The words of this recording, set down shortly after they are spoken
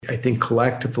I think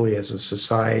collectively as a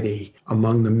society,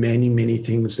 among the many, many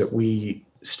things that we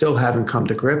still haven't come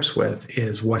to grips with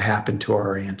is what happened to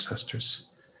our ancestors.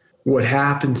 What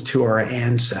happens to our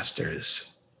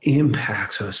ancestors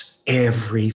impacts us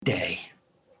every day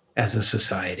as a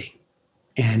society.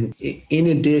 And in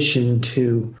addition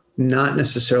to not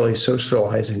necessarily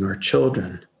socializing our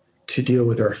children to deal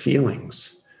with our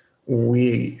feelings,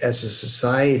 we as a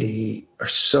society are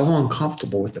so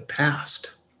uncomfortable with the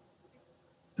past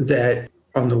that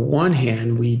on the one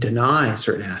hand, we deny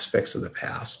certain aspects of the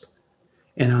past.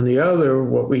 And on the other,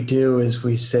 what we do is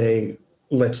we say,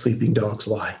 let sleeping dogs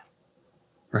lie,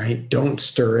 right? Don't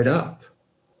stir it up.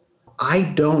 I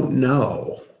don't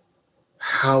know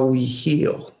how we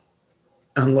heal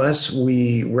unless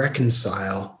we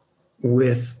reconcile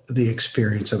with the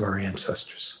experience of our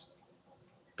ancestors,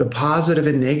 the positive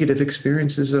and negative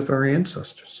experiences of our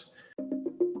ancestors.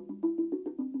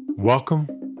 Welcome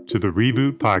to the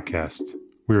Reboot Podcast.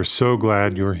 We are so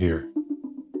glad you're here.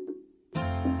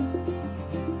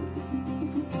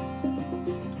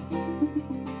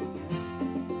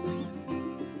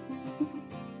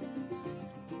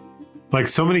 Like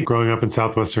so many growing up in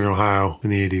southwestern Ohio in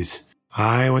the 80s,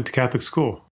 I went to Catholic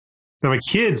school. Now, my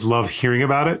kids love hearing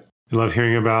about it. They love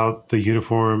hearing about the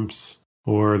uniforms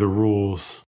or the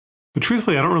rules. But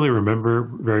truthfully, I don't really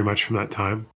remember very much from that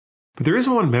time. But there is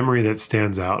one memory that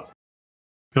stands out.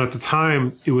 And at the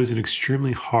time, it was an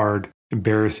extremely hard,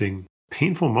 embarrassing,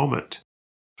 painful moment.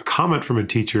 A comment from a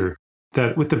teacher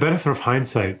that, with the benefit of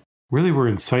hindsight, really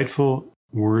were insightful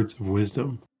words of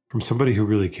wisdom from somebody who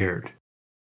really cared.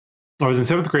 I was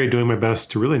in 7th grade doing my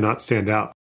best to really not stand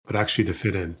out, but actually to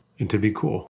fit in and to be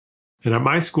cool. And at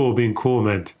my school, being cool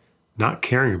meant not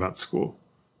caring about school,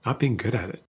 not being good at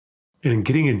it. And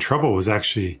getting in trouble was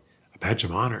actually a badge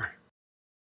of honor.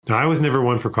 Now, I was never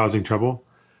one for causing trouble,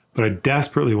 but I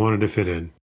desperately wanted to fit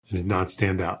in and did not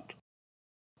stand out.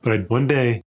 But one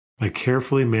day, my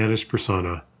carefully managed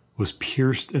persona was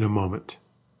pierced in a moment.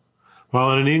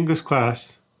 While in an English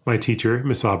class, my teacher,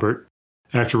 Miss Aubert,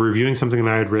 after reviewing something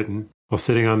that I had written while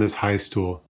sitting on this high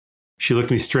stool, she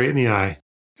looked me straight in the eye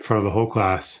in front of the whole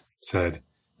class and said,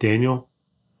 "Daniel,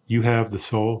 you have the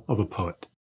soul of a poet.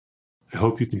 I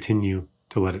hope you continue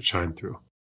to let it shine through."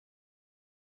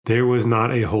 There was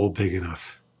not a hole big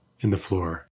enough in the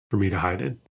floor for me to hide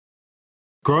in.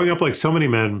 Growing up like so many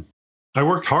men, I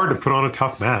worked hard to put on a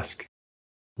tough mask,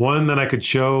 one that I could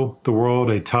show the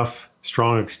world a tough,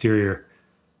 strong exterior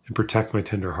and protect my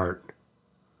tender heart.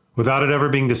 Without it ever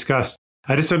being discussed,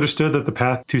 I just understood that the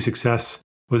path to success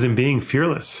was in being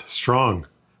fearless, strong,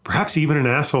 perhaps even an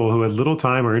asshole who had little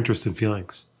time or interest in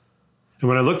feelings. And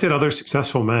when I looked at other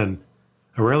successful men,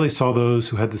 I rarely saw those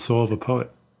who had the soul of a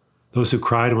poet, those who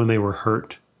cried when they were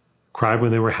hurt, cried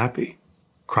when they were happy,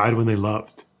 cried when they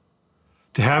loved.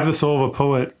 To have the soul of a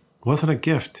poet wasn't a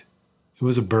gift, it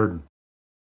was a burden.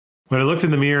 When I looked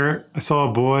in the mirror, I saw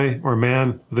a boy or a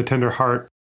man with a tender heart,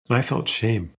 and I felt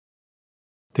shame.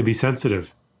 To be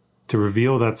sensitive, to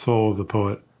reveal that soul of the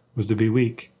poet, was to be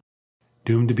weak,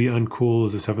 doomed to be uncool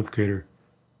as a 7th grader,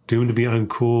 doomed to be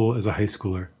uncool as a high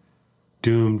schooler,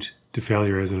 doomed to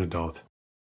failure as an adult.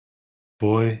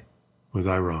 Boy, was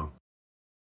I wrong.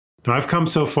 Now, I've come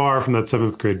so far from that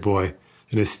 7th grade boy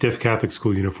in his stiff Catholic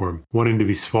school uniform, wanting to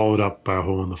be swallowed up by a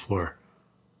hole in the floor.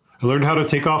 I learned how to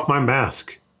take off my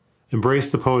mask, embrace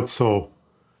the poet's soul,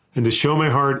 and to show my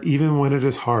heart even when it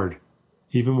is hard,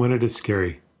 even when it is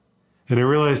scary. And I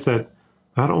realized that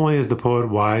not only is the poet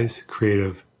wise,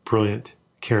 creative, brilliant,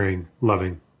 caring,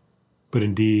 loving, but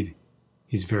indeed,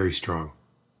 he's very strong.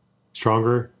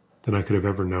 Stronger than I could have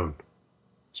ever known.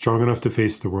 Strong enough to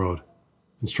face the world,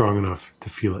 and strong enough to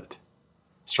feel it.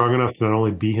 Strong enough to not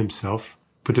only be himself,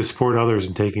 but to support others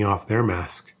in taking off their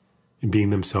mask and being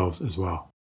themselves as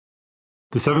well.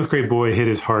 The 7th grade boy hid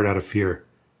his heart out of fear.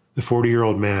 The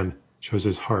 40-year-old man shows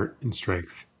his heart and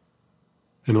strength.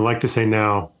 And I'd like to say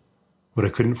now what I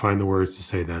couldn't find the words to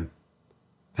say then.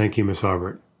 Thank you, Miss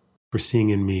Aubert, for seeing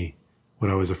in me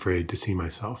what I was afraid to see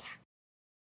myself.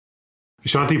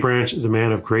 Ashanti Branch is a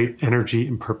man of great energy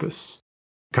and purpose,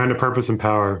 the kind of purpose and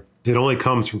power that only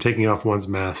comes from taking off one's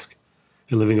mask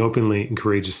and living openly and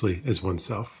courageously as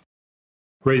oneself.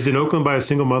 Raised in Oakland by a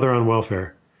single mother on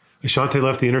welfare, Ashanti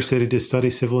left the inner city to study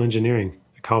civil engineering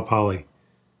at Cal Poly.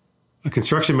 A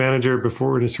construction manager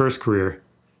before in his first career,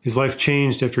 his life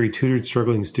changed after he tutored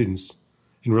struggling students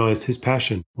and realized his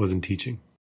passion was in teaching.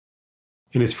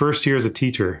 In his first year as a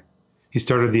teacher, he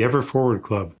started the Ever Forward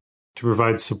Club to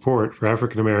provide support for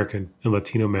African American and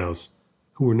Latino males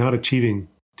who were not achieving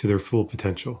to their full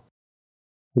potential.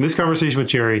 In this conversation with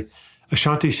Jerry,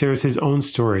 Ashanti shares his own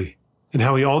story and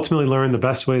how he ultimately learned the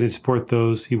best way to support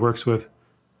those he works with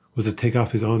was to take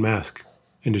off his own mask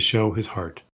and to show his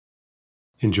heart.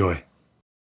 Enjoy.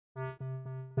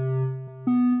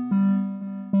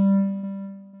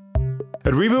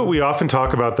 At Reboot, we often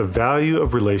talk about the value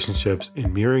of relationships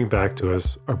in mirroring back to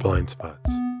us our blind spots.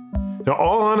 Now,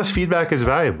 all honest feedback is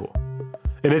valuable,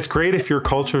 and it's great if your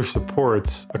culture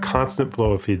supports a constant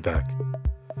flow of feedback.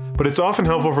 But it's often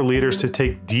helpful for leaders to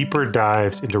take deeper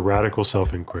dives into radical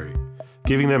self-inquiry,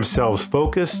 giving themselves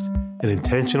focused and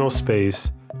intentional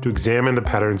space to examine the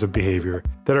patterns of behavior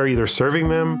that are either serving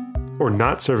them or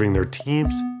not serving their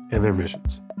teams and their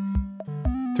missions.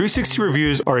 360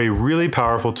 reviews are a really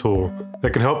powerful tool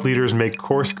that can help leaders make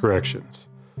course corrections,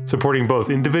 supporting both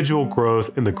individual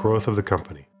growth and the growth of the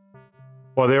company.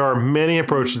 While there are many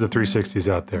approaches to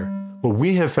 360s out there, what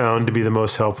we have found to be the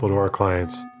most helpful to our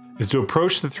clients is to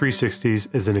approach the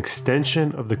 360s as an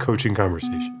extension of the coaching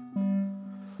conversation.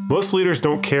 Most leaders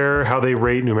don't care how they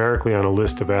rate numerically on a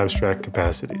list of abstract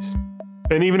capacities.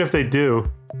 And even if they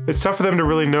do, it's tough for them to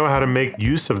really know how to make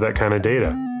use of that kind of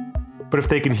data. But if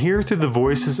they can hear through the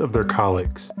voices of their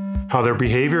colleagues how their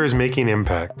behavior is making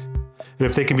impact, and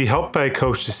if they can be helped by a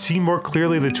coach to see more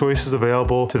clearly the choices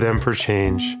available to them for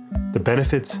change, the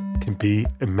benefits can be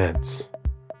immense.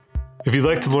 If you'd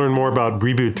like to learn more about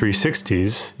Reboot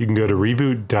 360s, you can go to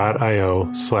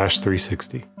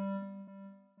reboot.io/360.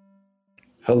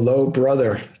 Hello,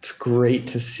 brother. It's great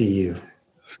to see you.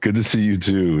 It's good to see you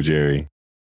too, Jerry.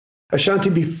 Ashanti,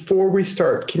 before we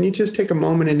start, can you just take a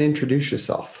moment and introduce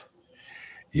yourself?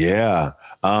 Yeah.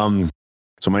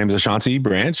 So my name is Ashanti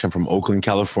Branch. I'm from Oakland,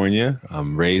 California.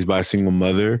 I'm raised by a single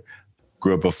mother.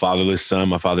 Grew up a fatherless son.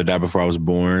 My father died before I was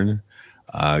born.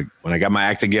 When I got my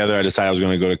act together, I decided I was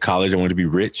going to go to college. I wanted to be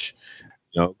rich,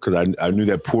 because I knew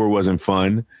that poor wasn't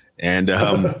fun. And they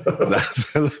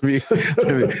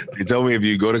told me if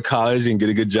you go to college and get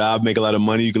a good job, make a lot of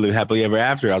money, you can live happily ever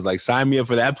after. I was like, sign me up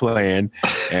for that plan.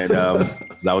 And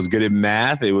I was good at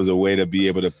math. It was a way to be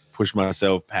able to push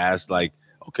myself past like,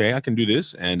 okay, I can do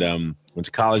this. And went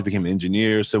to college, became an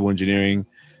engineer, civil engineering.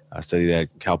 I studied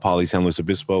at Cal Poly San Luis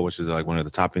Obispo, which is like one of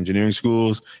the top engineering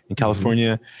schools in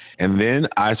California. Mm-hmm. And then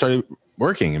I started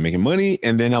working and making money.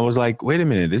 And then I was like, wait a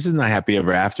minute, this is not happy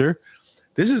ever after.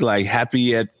 This is like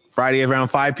happy at Friday around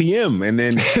 5 p.m. And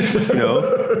then,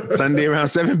 Sunday around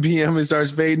 7 p.m. it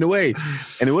starts fading away.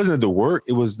 And it wasn't the work.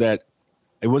 It was that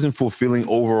it wasn't fulfilling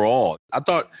overall. I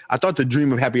thought the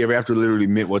dream of happy ever after literally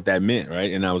meant what that meant.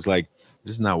 Right. And I was like,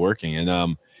 this is not working.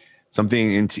 And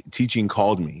something in teaching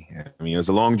called me. I mean, it was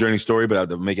a long journey story, but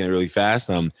I'm making it really fast.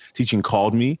 Teaching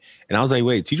called me and I was like,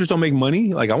 wait, teachers don't make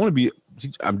money? Like I'm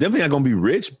definitely not going to be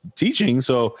rich teaching.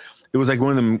 So it was like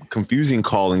one of them confusing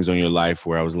callings on your life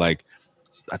where I was like,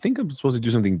 I think I'm supposed to do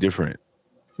something different.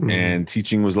 Mm-hmm. And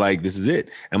teaching was like, this is it.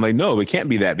 I'm like, no, it can't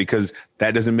be that because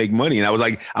that doesn't make money. And I was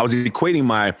equating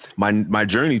my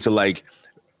journey to like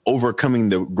overcoming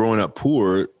the growing up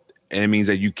poor. And it means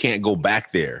that you can't go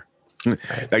back there.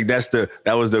 Like that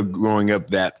was the growing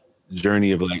up, that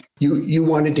journey of like you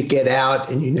wanted to get out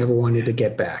and you never wanted to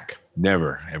get back.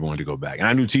 Never ever wanted to go back. And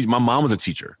I knew my mom was a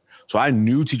teacher, so I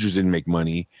knew teachers didn't make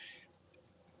money.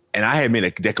 And I had made a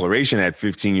declaration at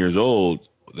 15 years old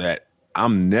that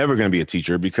I'm never going to be a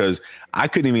teacher because I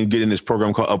couldn't even get in this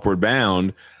program called Upward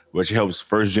Bound, which helps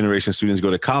first generation students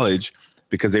go to college.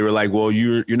 Because they were like, well,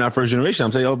 you're not first generation.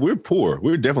 I'm saying, oh, we're poor.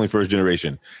 We're definitely first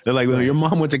generation. They're like, well, your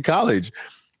mom went to college.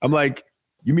 I'm like,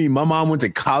 you mean my mom went to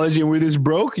college and we're this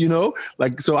broke,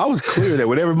 Like, so I was clear that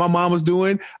whatever my mom was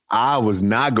doing, I was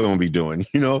not going to be doing,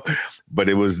 But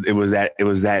it was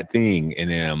that thing.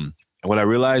 And what I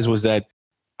realized was that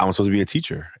I was supposed to be a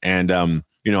teacher. And,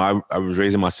 I was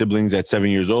raising my siblings at 7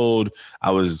 years old.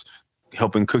 I was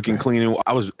helping cook and cleaning.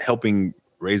 I was helping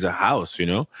raise a house,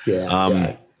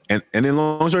 Yeah. And then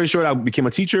long story short, I became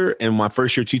a teacher. And my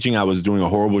first year teaching, I was doing a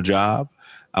horrible job.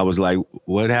 I was like,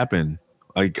 what happened?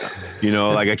 Like,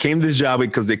 like I came to this job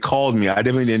because they called me. I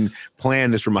definitely didn't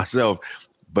plan this for myself,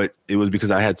 but it was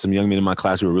because I had some young men in my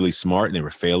class who were really smart and they were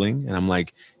failing. And I'm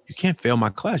like, you can't fail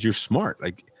my class. You're smart.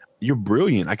 Like you're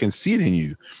brilliant. I can see it in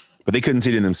you, but they couldn't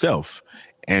see it in themselves.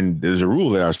 And there's a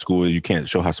rule at our school that you can't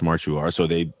show how smart you are. So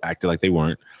they acted like they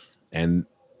weren't. And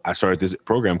I started this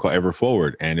program called Ever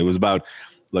Forward. And it was about,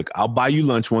 look, I'll buy you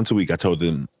lunch once a week. I told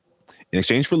them, in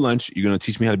exchange for lunch, you're going to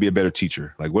teach me how to be a better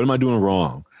teacher. Like, what am I doing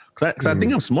wrong? Because I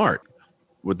think I'm smart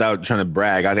without trying to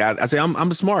brag. I say,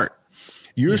 I'm smart.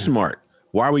 You're smart.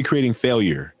 Why are we creating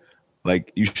failure?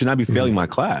 Like, you should not be failing my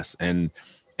class. And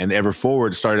Ever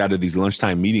Forward started out of these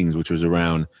lunchtime meetings, which was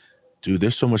around, dude,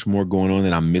 there's so much more going on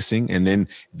that I'm missing. And then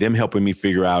them helping me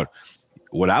figure out,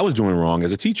 what I was doing wrong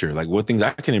as a teacher, like what things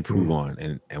I can improve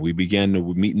on. And we began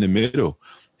to meet in the middle.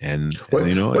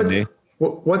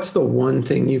 What's the one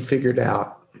thing you figured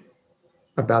out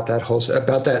about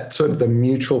that sort of the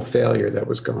mutual failure that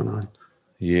was going on?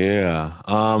 Yeah.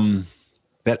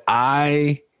 That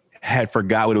I had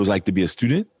forgot what it was like to be a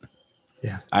student.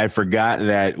 Yeah. I forgot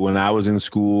that when I was in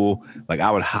school, like I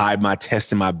would hide my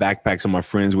tests in my backpack so my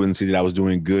friends wouldn't see that I was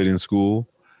doing good in school.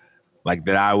 Like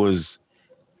that I was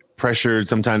pressured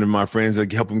sometimes to my friends to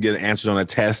help them get answers on a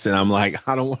test. And I'm like,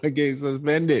 I don't want to get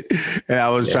suspended. And I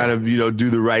was trying to, do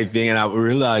the right thing. And I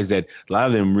realized that a lot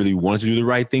of them really wanted to do the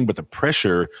right thing, but the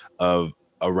pressure of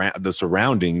around the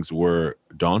surroundings were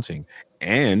daunting.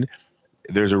 And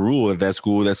there's a rule at that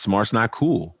school that smart's not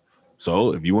cool.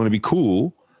 So if you want to be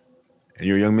cool and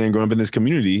you're a young man growing up in this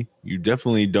community, you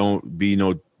definitely don't be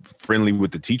friendly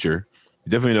with the teacher.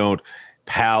 You definitely don't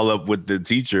pal up with the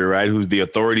teacher, right? Who's the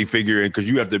authority figure, because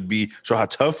you have to show how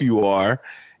tough you are.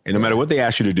 And no matter what they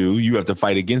ask you to do, you have to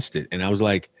fight against it. And I was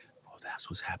like, oh, that's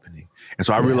what's happening. And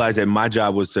so I realized that my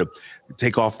job was to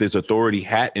take off this authority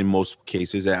hat in most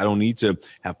cases that I don't need to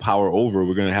have power over.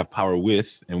 We're going to have power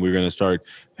with, and we're going to start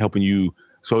helping you.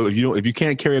 So if you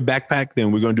can't carry a backpack,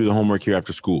 then we're going to do the homework here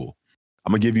after school.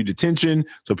 I'm going to give you detention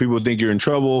so people think you're in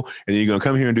trouble, and then you're going to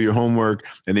come here and do your homework,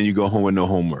 and then you go home with no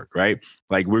homework, right?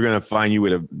 Like we're going to find you a way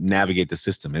to navigate the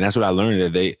system. And that's what I learned,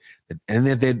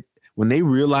 that when they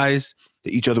realized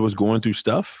that each other was going through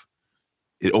stuff,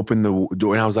 it opened the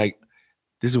door. And I was like,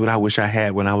 this is what I wish I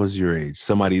had when I was your age.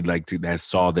 Somebody that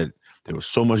saw that there was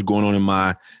so much going on in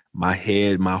my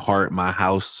head, my heart, my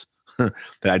house that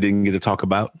I didn't get to talk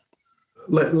about.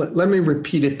 Let me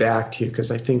repeat it back to you, because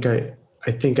I think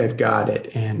I've got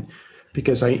it. And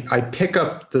because I pick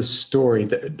up the story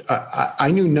that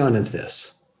I knew none of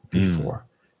this before.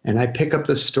 And I pick up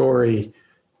the story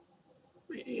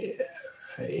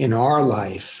in our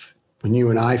life when you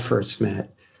and I first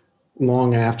met,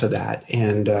 long after that.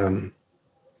 And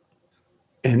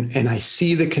I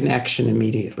see the connection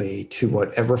immediately to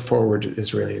what Ever Forward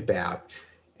is really about.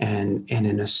 And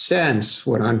in a sense,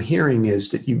 what I'm hearing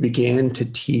is that you began to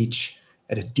teach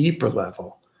at a deeper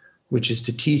level, which is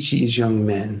to teach these young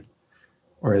men,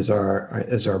 or as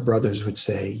our brothers would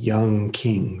say, young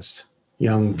kings,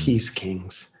 young peace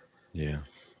kings,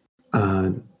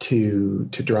 to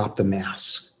drop the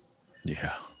mask.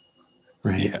 Yeah.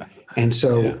 Right. Yeah. And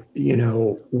so,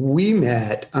 we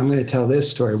met, I'm going to tell this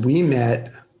story. We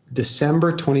met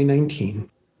December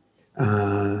 2019.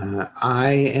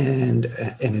 I and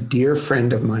a dear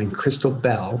friend of mine, Crystal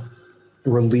Bell,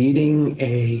 were leading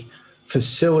a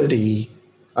facility,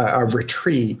 a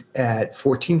retreat at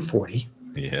 1440.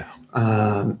 Yeah.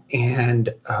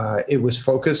 And it was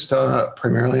focused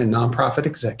primarily on nonprofit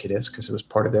executives because it was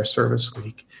part of their service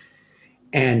week.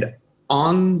 And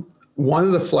on one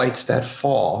of the flights that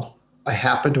fall, I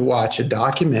happened to watch a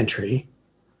documentary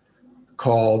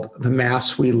called The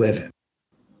Mass We Live In,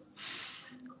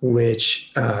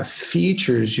 which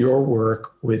features your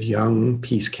work with young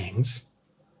peace kings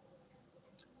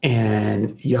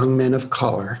and young men of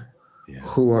color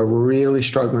who are really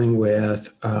struggling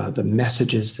with the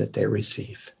messages that they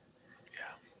receive.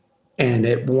 Yeah. And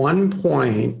at one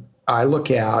point, I look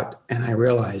out and I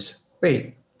realize,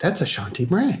 wait, that's Ashanti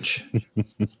Branch.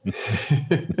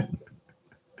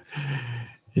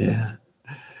 Yeah.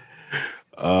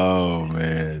 Oh,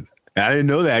 man. I didn't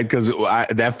know that because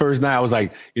that first night I was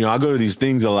like, I go to these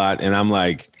things a lot and I'm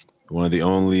like one of the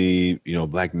only,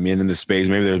 black men in the space.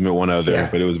 Maybe there's been one other,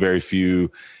 but it was very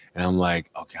few. And I'm like,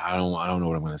 okay, I don't know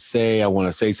what I'm going to say. I want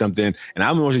to say something. And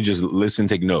I'm mostly just listen,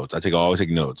 take notes. Always take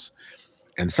notes.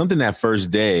 And something that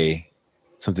first day,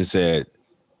 something said,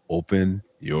 open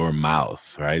your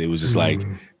mouth, right? It was just like,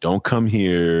 don't come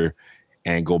here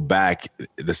and go back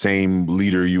the same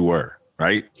leader you were,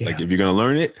 right? Yeah. Like if you're going to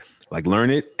learn it, learn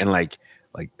it and like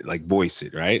voice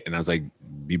it, right? And I was like,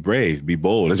 be brave, be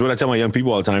bold. That's what I tell my young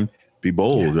people all the time. Be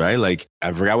bold, right? Like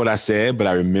I forgot what I said, but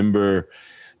I remember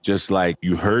just like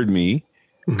you heard me.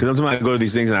 Because sometimes I go to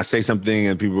these things and I say something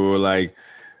and people were like,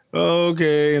 oh,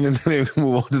 okay. And then they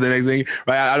move on to the next thing,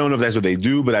 right? I don't know if that's what they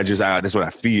do, but that's what I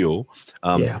feel.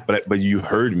 But you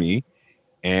heard me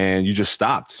and you just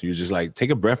stopped. You're just like,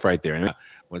 take a breath right there. And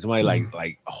when somebody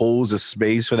like holds a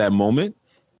space for that moment,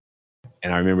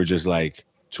 and I remember just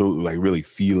really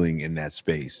feeling in that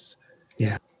space.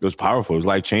 Yeah. It was powerful. It was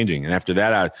life changing. And after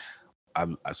that, I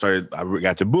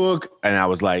got the book and I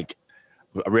was like,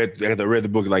 I read the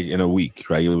book like in a week,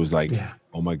 right? It was like,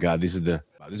 oh my God, this is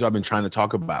what I've been trying to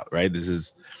talk about, right? This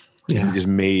is, it just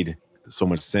made so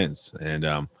much sense. And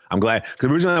I'm glad, because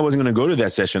originally I wasn't going to go to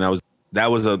that session.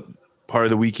 That was a part of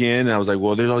the weekend. And I was like,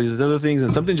 well, there's all these other things. And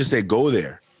something just said, go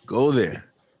there.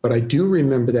 But I do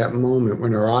remember that moment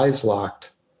when our eyes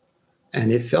locked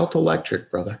and it felt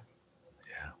electric, brother.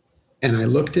 Yeah. And I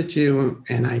looked at you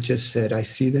and I just said, I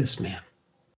see this man.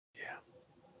 Yeah.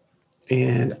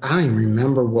 And I don't even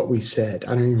remember what we said.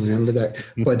 I don't even remember that.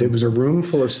 But it was a room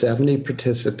full of 70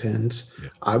 participants. Yeah.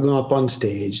 I went up on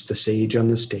stage, the sage on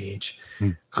the stage.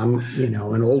 I'm,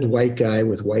 an old white guy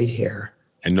with white hair.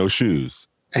 And no shoes.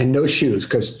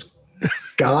 Because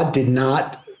God did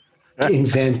not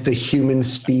invent the human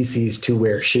species to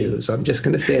wear shoes. I'm just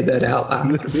going to say that out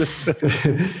loud.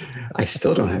 I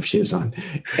still don't have shoes on.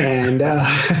 And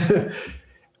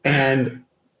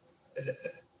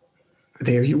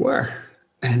there you were.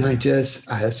 And I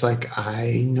was like,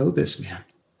 I know this man.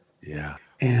 Yeah.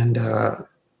 And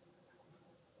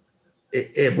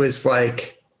it was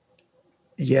like,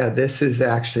 yeah, this is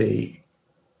actually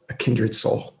a kindred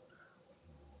soul.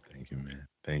 Thank you, man.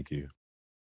 Thank you.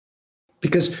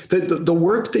 Because the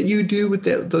work that you do with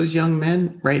those young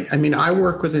men, right? I mean, I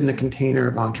work within the container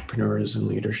of entrepreneurs and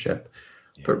leadership,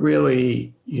 but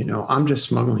really, I'm just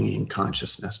smuggling in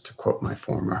consciousness, to quote my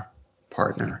former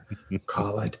partner,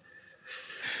 Khaled.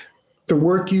 The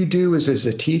work you do is as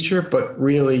a teacher, but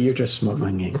really you're just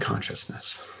smuggling in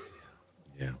consciousness.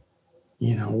 Yeah.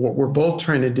 What we're both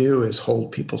trying to do is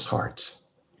hold people's hearts.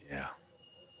 Yeah.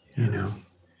 And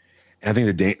I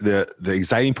think the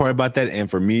exciting part about that, and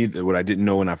for me, what I didn't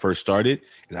know when I first started,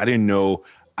 is I didn't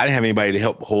have anybody to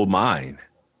help hold mine.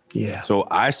 Yeah. So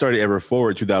I started Ever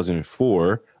Forward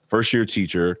 2004, first year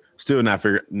teacher, still not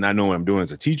knowing what I'm doing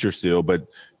as a teacher still, but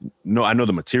no, I know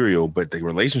the material, but the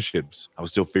relationships I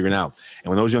was still figuring out. And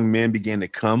when those young men began to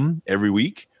come every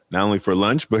week, not only for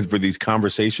lunch, but for these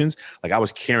conversations, like I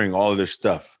was carrying all of their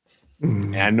stuff.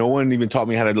 And no one even taught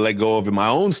me how to let go of my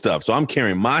own stuff. So I'm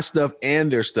carrying my stuff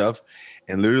and their stuff.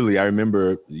 And literally, I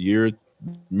remember year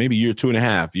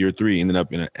 2.5, year 3, ended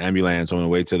up in an ambulance on the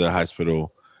way to the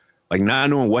hospital, like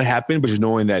not knowing what happened, but just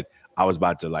knowing that I was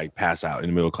about to like pass out in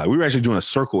the middle of class. We were actually doing a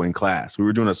circle in class. We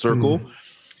were doing a circle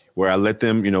where I let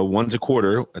them, once a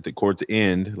quarter, at the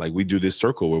end, like we do this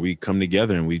circle where we come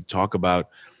together and we talk about,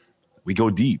 we go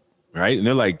deep. Right. And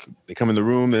they're like, they come in the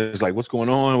room. It's like, what's going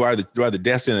on? Why are the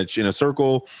desks in a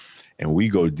circle? And we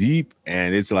go deep.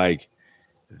 And it's like,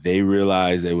 they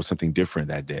realized there was something different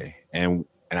that day. And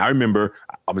I remember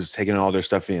I was taking all their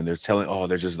stuff in. They're telling,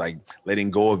 they're just like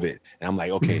letting go of it. And I'm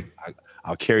like, okay,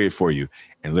 I'll carry it for you.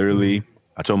 And literally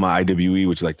I told my IWE,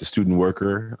 which is like the student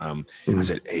worker. I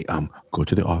said, hey, go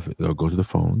to the office, go to the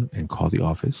phone and call the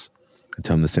office and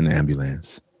tell them to send an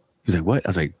ambulance. He's like, what? I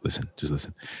was like, listen, just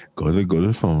listen. Go to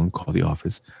the phone, call the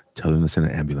office, tell them to send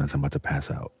an ambulance. I'm about to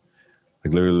pass out.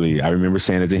 Like literally, I remember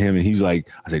saying it to him and he's like,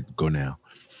 I said, go now.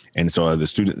 And so the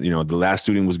student, the last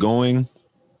student was going.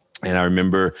 And I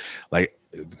remember like,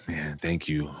 man, thank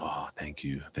you. Oh, thank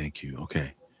you. Thank you.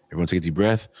 Okay. Everyone take a deep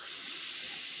breath.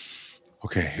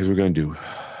 Okay, here's what we're going to do.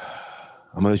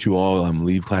 I'm going to let you all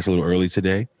leave class a little early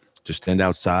today. Just stand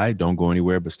outside. Don't go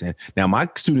anywhere, but stand. Now, my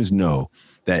students know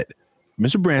that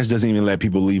Mr. Branch doesn't even let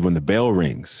people leave when the bell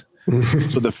rings.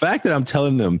 So the fact that I'm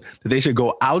telling them that they should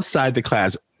go outside the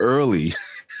class early,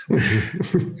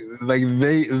 like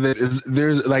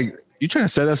there's like, you trying to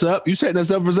set us up? You setting us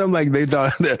up for something? Like they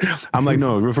thought. I'm like,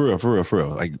 no, for real.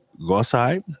 Like go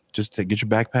outside, just get your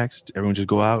backpacks. Everyone just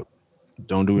go out.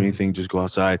 Don't do anything. Just go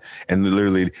outside. And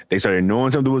literally, they started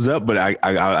knowing something was up, but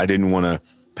I didn't want to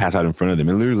pass out in front of them.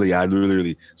 And literally, as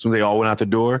soon as they all went out the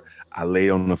door, I laid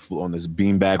on this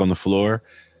beanbag on the floor,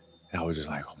 and I was just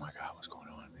like, oh my God, what's going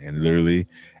on? And literally,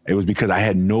 it was because I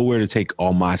had nowhere to take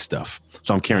all my stuff.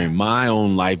 So I'm carrying my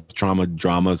own life trauma,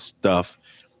 drama stuff,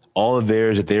 all of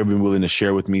theirs that they've been willing to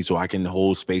share with me so I can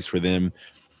hold space for them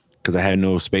because I had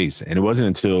no space. And it wasn't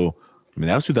until,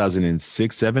 that was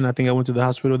 2006, 7, I think I went to the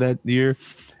hospital that year.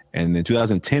 And then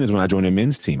 2010 is when I joined a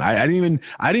men's team. I didn't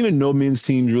even know men's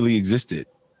teams really existed.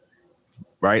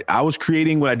 Right. I was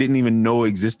creating what I didn't even know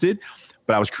existed,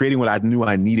 but I was creating what I knew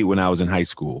I needed when I was in high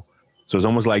school. So it's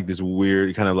almost like this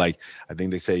weird kind of like, I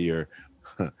think they say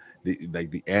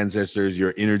the ancestors,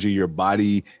 your energy, your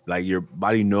body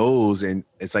knows. And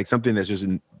it's like something that's just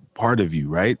part of you.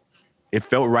 Right. It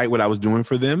felt right what I was doing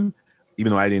for them,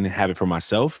 even though I didn't have it for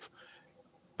myself,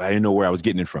 but I didn't know where I was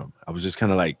getting it from. I was just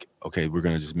kind of like, okay, we're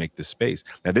going to just make this space.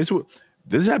 Now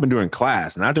this happened during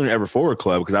class, not during Ever Forward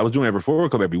Club, because I was doing Ever Forward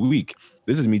Club every week.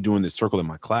 This is me doing this circle in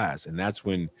my class. And that's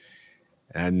when,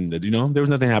 there was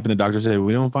nothing happened. The doctor said,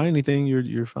 we don't find anything.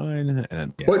 You're fine.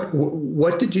 And yeah.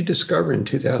 What did you discover in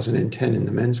 2010 in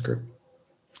the men's group?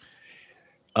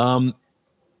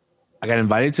 I got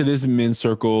invited to this men's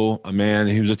circle. A man,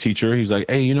 he was a teacher. He was like,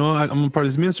 hey, I'm a part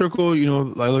of this men's circle. I'd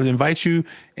love to invite you.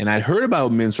 And I'd heard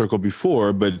about men's circle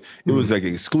before, but it was like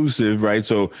exclusive, right?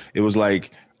 So it was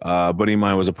like, a buddy of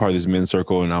mine was a part of this men's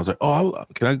circle. And I was like, oh,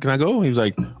 can I go? He was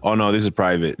like, oh, no, this is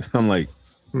private. I'm like,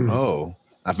 oh,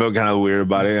 I felt kind of weird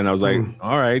about it. And I was like,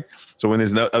 all right. So when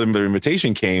this other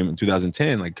invitation came in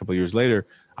 2010, like a couple of years later,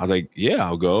 I was like, yeah,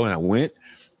 I'll go. And I went.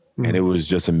 And it was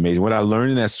just amazing. What I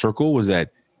learned in that circle was that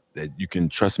you can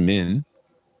trust men.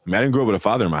 I mean, I didn't grow up with a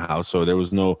father in my house, so I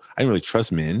didn't really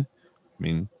trust men. I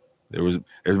mean, there's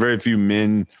very few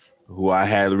men who I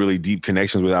had really deep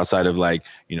connections with outside of like,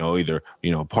 either,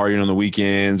 partying on the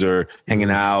weekends or hanging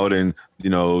out and,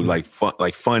 like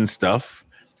fun stuff.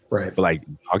 Right. But like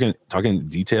talking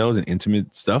details and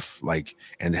intimate stuff, like,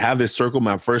 and have this circle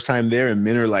my first time there, and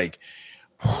men are like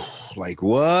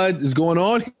what is going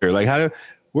on here? Like,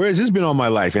 where has this been all my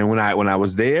life? And when I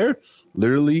was there,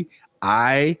 literally,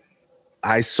 I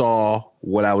saw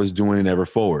what I was doing in Ever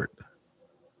Forward.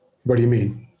 What do you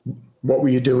mean? What were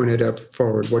you doing at Ever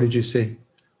Forward? What did you see?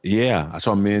 Yeah, I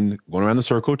saw men going around the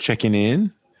circle, checking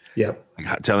in. Yep.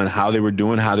 Telling how they were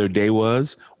doing, how their day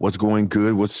was, what's going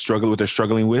good, what they're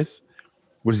struggling with,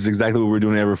 which is exactly what we're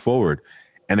doing at Ever Forward.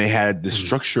 And they had the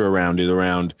structure around it,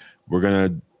 we're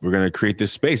gonna create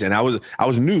this space. And I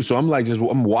was new, so I'm like,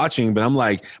 I'm watching, but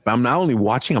I'm not only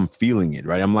watching, I'm feeling it,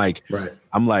 right? I'm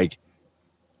like,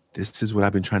 this is what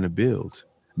I've been trying to build.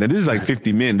 Now this is like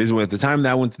 50 men. This is when, at the time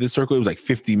that I went to this circle, it was like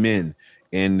 50 men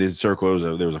in this circle.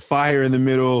 There was a fire in the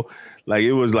middle. Like,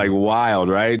 it was like wild,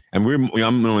 right? And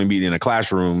I'm only meeting in a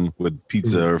classroom with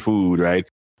pizza or food, right?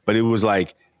 But it was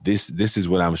like, this is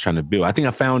what I was trying to build. I think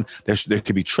I found there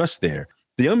could be trust there.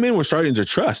 The young men were starting to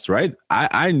trust, right?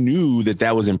 I knew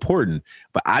that was important,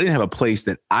 but I didn't have a place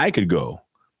that I could go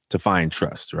to find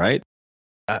trust, right?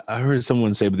 I heard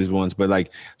someone say this once, but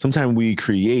like, sometimes we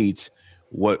create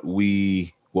what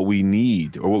we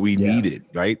need or what we needed,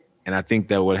 right? And I think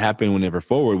that what happened when Ever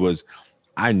Forward was,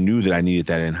 I knew that I needed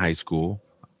that in high school,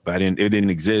 but it didn't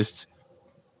exist.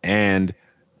 And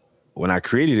when I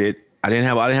created it, I didn't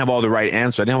have all the right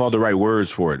answers. I didn't have all the right words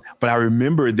for it. But I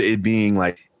remember it being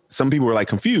like, some people were like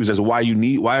confused as to why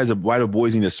do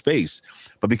boys need a space?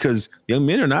 But because young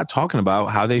men are not talking about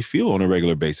how they feel on a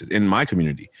regular basis. In my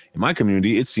community,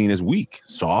 it's seen as weak,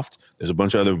 soft. There's a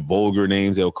bunch of other vulgar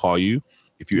names they'll call you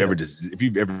if you ever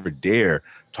dare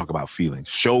talk about feelings,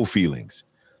 show feelings.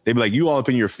 They'd be like, you all up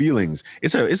in your feelings.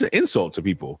 It's an insult to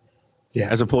people,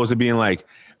 as opposed to being like,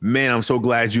 man, I'm so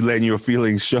glad you letting your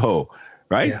feelings show,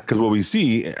 right? Because what we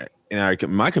see in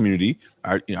my community,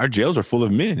 our jails are full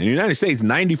of men. In the United States,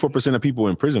 94% of people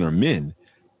in prison are men.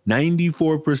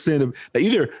 94% of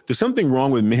either there's something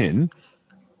wrong with men,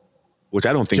 which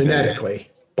I don't think genetically,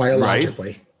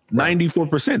 biologically. Right?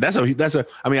 94%. That's a.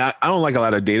 I mean, I don't like a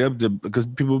lot of data because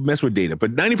people mess with data,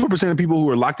 but 94% of people who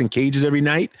are locked in cages every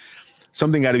night,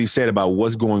 something got to be said about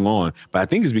what's going on. But I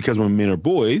think it's because when men are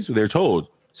boys, they're told,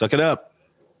 suck it up,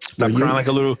 stop crying like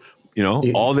a little,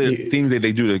 all the things that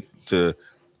they do to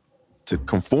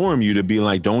conform you to be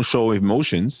like, don't show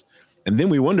emotions. And then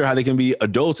we wonder how they can be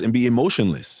adults and be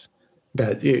emotionless.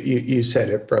 That you said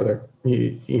it, brother. I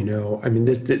mean,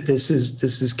 this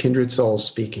is kindred souls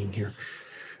speaking here,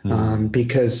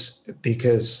 because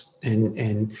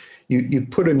you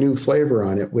put a new flavor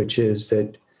on it, which is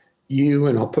that you,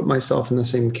 and I'll put myself in the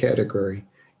same category,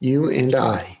 you and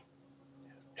I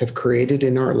have created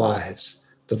in our lives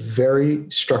the very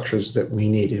structures that we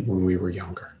needed when we were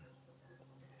younger.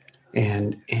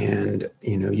 And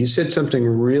you said something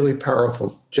really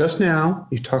powerful just now.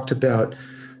 You talked about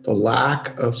the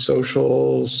lack of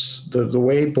socials, the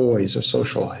way boys are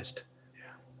socialized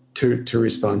to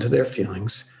respond to their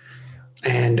feelings.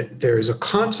 And there's a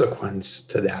consequence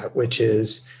to that, which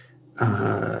is,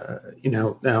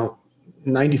 now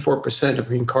 94%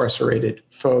 of incarcerated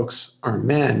folks are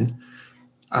men.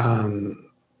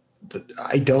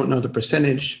 I don't know the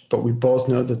percentage, but we both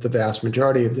know that the vast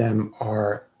majority of them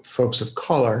are folks of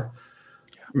color,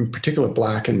 in particular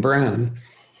Black and brown.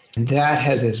 And that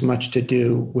has as much to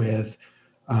do with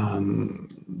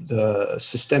the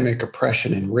systemic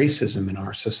oppression and racism in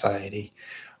our society.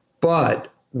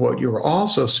 But what you're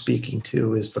also speaking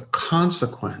to is the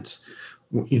consequence,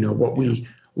 what we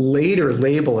later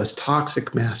label as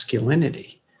toxic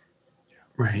masculinity,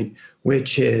 right?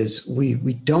 Which is we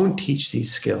don't teach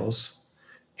these skills.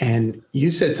 And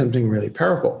you said something really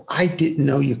powerful. I didn't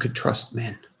know you could trust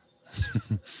men.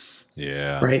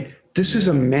 Yeah. Right? This is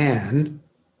a man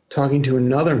talking to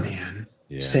another man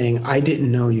saying, I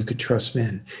didn't know you could trust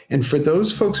men. And for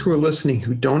those folks who are listening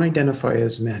who don't identify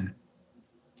as men,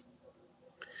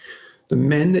 the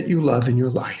men that you love in your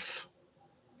life,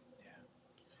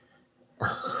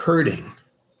 hurting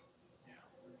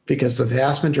because the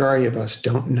vast majority of us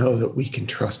don't know that we can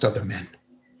trust other men.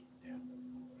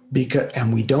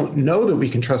 And we don't know that we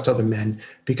can trust other men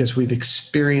because we've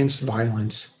experienced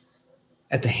violence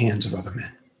at the hands of other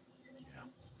men.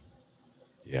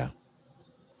 Yeah.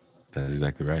 That's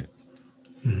exactly right.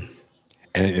 And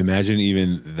imagine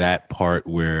even that part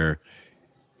where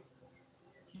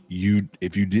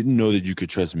if you didn't know that you could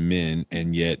trust men,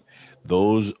 and yet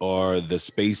those are the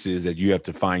spaces that you have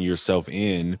to find yourself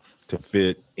in to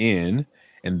fit in.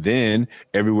 And then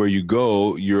everywhere you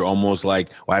go, you're almost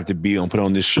like, well, I have to put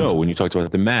on this show. When you talked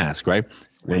about the mask, right?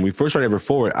 When we first started Ever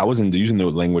Forward, I wasn't using the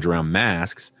language around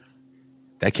masks.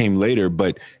 That came later,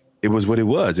 but it was what it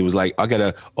was. It was like, I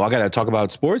gotta talk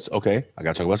about sports. Okay, I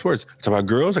gotta talk about sports. I talk about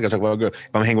girls. I gotta talk about girls.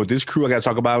 If I'm hanging with this crew, I gotta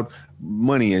talk about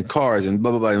money and cars and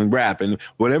blah blah blah and rap and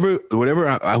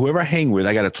whoever I hang with,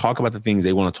 I gotta talk about the things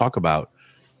they want to talk about.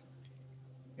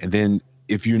 And then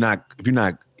if you're not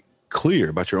clear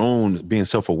about your own being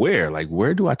self-aware, like,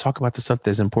 where do I talk about the stuff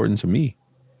that's important to me?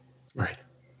 Right.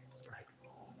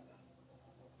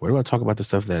 Where do I talk about the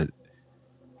stuff that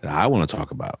I want to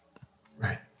talk about?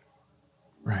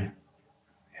 Right.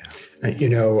 Yeah. It's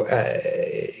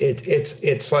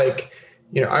like,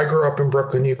 I grew up in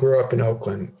Brooklyn, you grew up in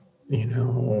Oakland.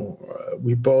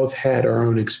 We both had our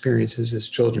own experiences as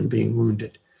children being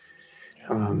wounded.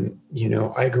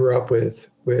 I grew up with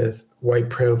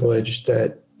white privilege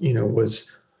that,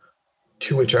 was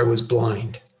to which I was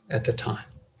blind at the time.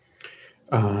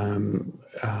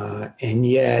 And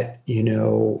yet,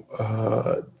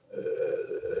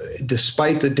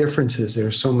 despite the differences, there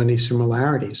are so many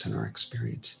similarities in our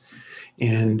experience.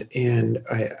 And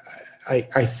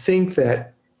I think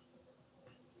that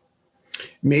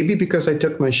maybe because I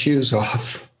took my shoes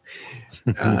off,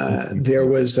 there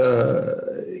was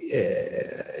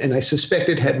and I suspect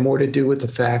it had more to do with the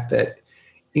fact that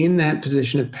in that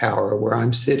position of power where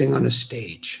I'm sitting on a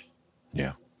stage,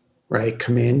 right,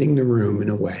 commanding the room in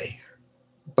a way,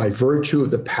 by virtue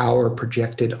of the power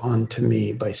projected onto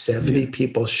me by 70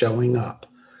 people showing up.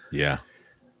 Yeah.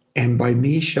 And by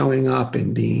me showing up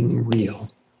and being real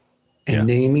and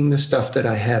naming the stuff that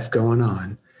I have going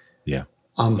on. Yeah.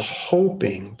 I'm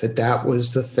hoping that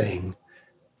was the thing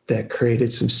that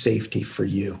created some safety for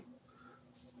you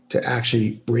to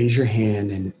actually raise your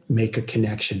hand and make a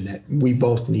connection that we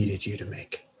both needed you to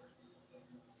make.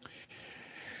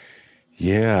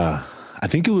 Yeah. I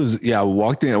think it was, I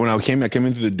walked in, when I came in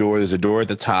through the door, there's a door at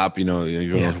the top, you're on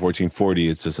 1440.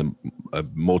 It's just a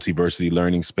multiversity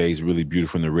learning space, really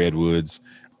beautiful in the Redwoods.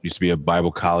 Used to be a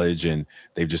Bible college, and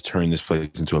they've just turned this place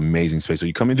into an amazing space. So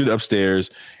you come in through the upstairs,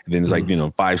 and then it's like,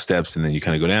 5 steps, and then you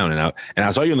kind of go down and out. And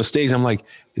I saw you on the stage, and I'm like,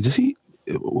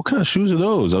 what kind of shoes are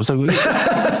those? I was like,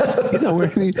 he's not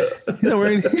wearing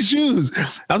any shoes.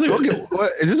 I was like, okay,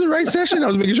 is this the right session? I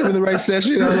was making sure I'm in the right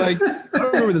session. I was like, I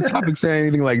don't remember the topic saying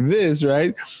anything like this,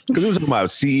 right? Because it was about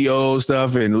CEO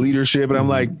stuff and leadership. And I'm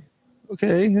like,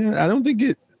 okay, I don't think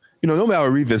it, no matter I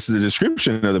read this, the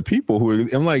description of the people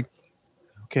I'm like,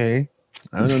 okay,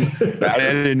 I don't know. I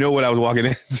didn't know what I was walking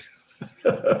into.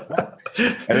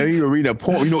 And then you were reading a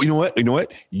poem. You know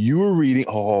what? You were reading.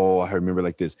 Oh, I remember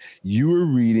like this. You were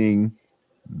reading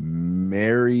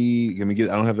Mary. I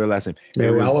don't have their last name.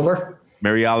 Mary Oliver.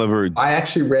 Mary Oliver. I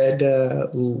actually read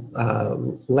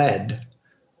Lead.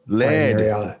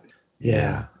 Mary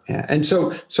yeah. And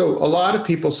so a lot of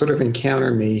people sort of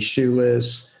encounter me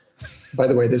shoeless. By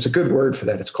the way, there's a good word for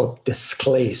that. It's called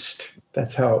displaced.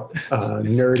 That's how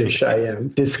nerdish I am,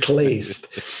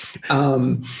 displaced.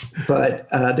 But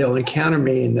they'll encounter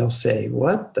me and they'll say,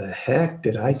 what the heck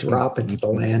did I drop into the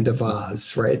land of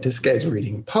Oz, right? This guy's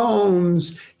reading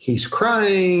poems. He's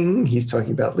crying. He's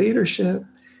talking about leadership.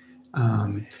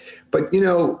 But,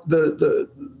 the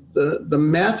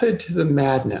method to the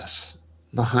madness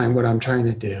behind what I'm trying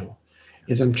to do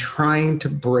is I'm trying to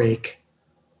break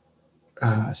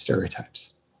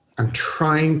stereotypes. I'm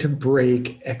trying to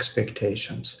break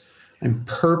expectations. I'm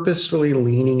purposefully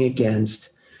leaning against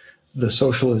the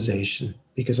socialization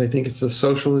because I think it's the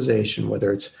socialization,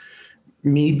 whether it's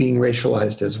me being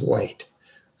racialized as white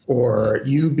or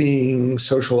you being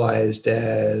socialized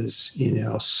as,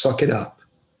 suck it up.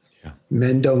 Yeah.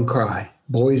 Men don't cry.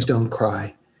 Boys don't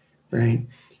cry, right?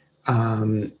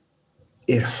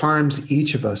 It harms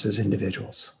each of us as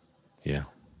individuals. Yeah.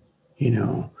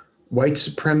 White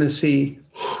supremacy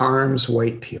harms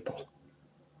white people.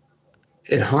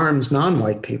 It harms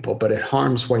non-white people, but it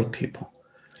harms white people.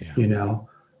 Yeah.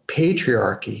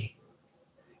 Patriarchy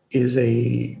is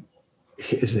a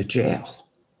jail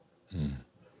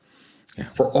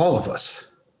for all of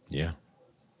us. Yeah.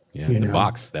 Yeah.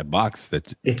 That box.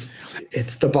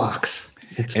 It's the box.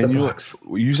 It's And the you know, box.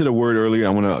 you said a word earlier I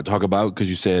want to talk about, because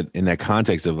you said in that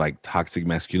context of like toxic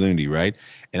masculinity, right?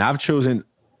 And I've chosen,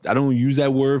 I don't use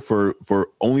that word for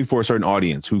only for a certain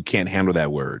audience who can't handle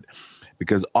that word,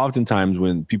 because oftentimes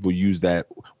when people use that,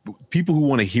 people who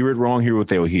want to hear it wrong hear what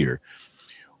they'll hear.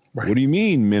 Right. What do you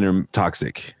mean men are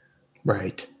toxic?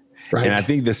 Right. Right. And I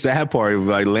think the sad part of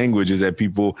like language is that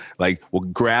people like will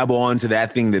grab on to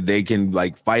that thing that they can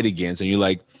like fight against, and you're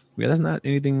like, yeah, that's not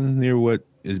anything near what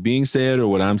is being said or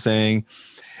what I'm saying.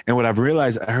 And what I've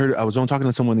realized, I was on talking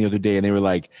to someone the other day, and they were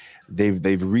like,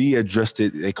 they've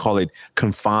readjusted. They call it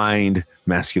confined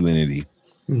masculinity,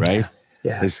 right?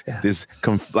 Yeah.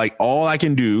 Like all I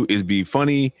can do is be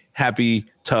funny, happy,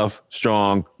 tough,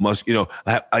 strong,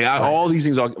 all these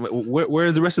things. Where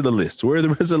are the rest of the list? Where are the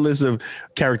rest of the list of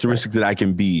characteristics that I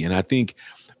can be? And I think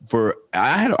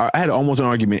I had almost an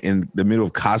argument in the middle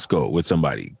of Costco with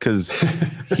somebody, because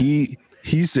he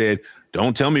said,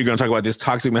 don't tell me you're going to talk about this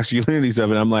toxic masculinity stuff.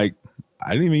 And I'm like, I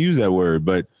didn't even use that word,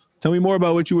 but tell me more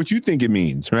about what you think it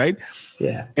means. Right.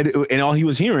 Yeah. And all he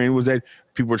was hearing was that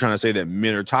people were trying to say that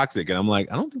men are toxic. And I'm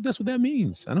like, I don't think that's what that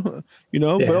means. I don't,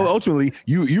 but ultimately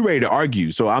you ready to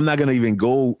argue. So I'm not going to even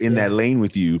go in that lane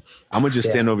with you. I'm going to just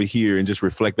stand over here and just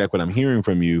reflect back what I'm hearing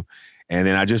from you. And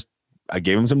then I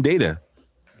gave him some data: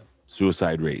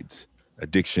 suicide rates,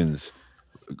 addictions,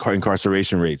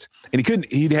 incarceration rates. And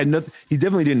he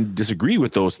definitely didn't disagree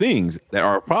with those things that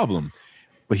are a problem,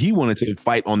 but he wanted to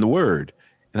fight on the word.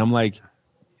 And I'm like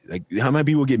how many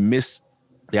people miss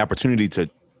the opportunity to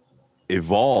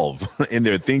evolve in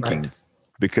their thinking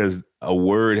because a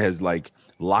word has like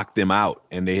locked them out,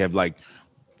 and they have like,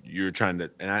 you're trying to,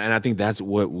 and I think that's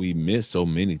what we miss so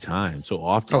many times, so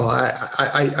often. Oh,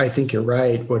 I think you're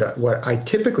right. What I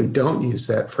typically don't use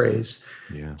that phrase,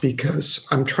 because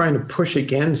I'm trying to push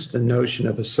against the notion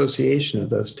of association of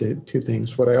those two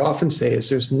things. What I often say is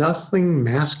there's nothing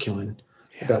masculine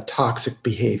about toxic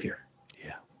behavior.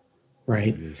 Yeah.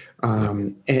 Right.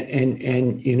 And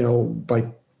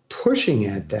by pushing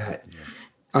at that,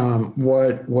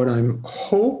 what I'm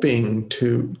hoping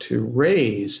to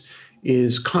raise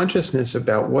is consciousness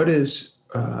about what is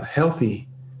healthy.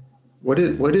 What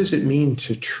does it mean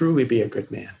to truly be a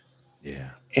good man? Yeah.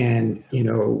 And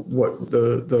what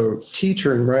the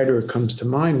teacher and writer who comes to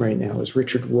mind right now is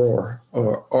Richard Rohr,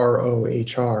 or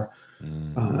Rohr,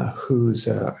 who's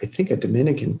I think a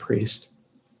Dominican priest,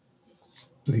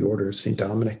 the Order of St.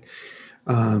 Dominic,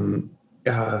 in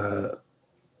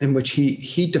which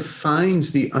he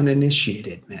defines the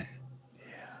uninitiated men.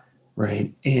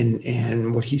 Right.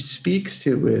 And what he speaks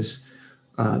to is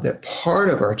that part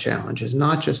of our challenge is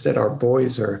not just that our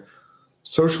boys are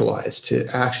socialized to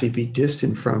actually be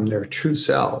distant from their true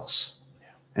selves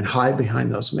and hide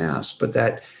behind those masks, but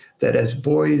that as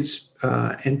boys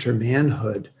enter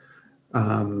manhood,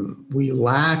 we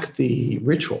lack the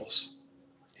rituals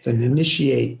that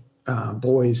initiate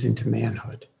boys into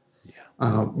manhood.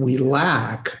 We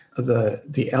lack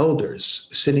the elders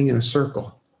sitting in a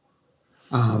circle,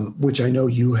 which I know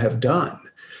you have done,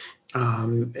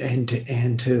 and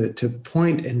to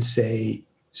point and say,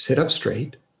 sit up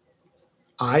straight,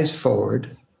 eyes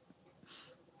forward,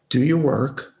 do your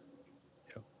work,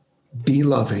 be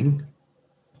loving,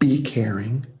 be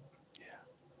caring,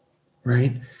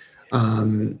 right?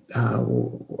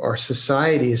 Our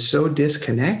society is so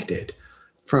disconnected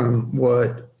from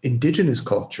what indigenous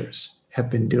cultures have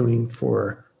been doing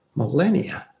for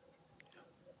millennia.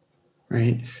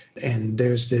 Right. And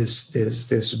there's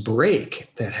this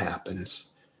break that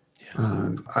happens.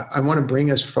 I want to bring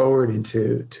us forward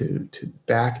into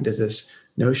back into this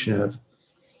notion of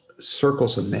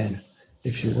circles of men,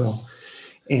 if you will.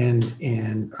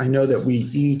 And I know that we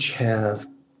each have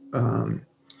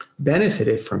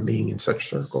benefited from being in such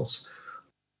circles.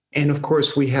 And of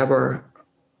course, we have our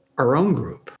own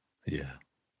group. Yeah.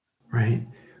 Right.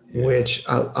 Yeah. Which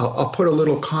I'll put a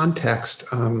little context.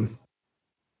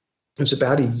 It was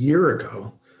about a year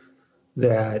ago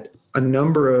that a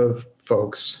number of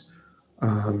folks,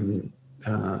 and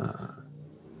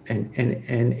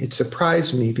it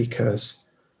surprised me because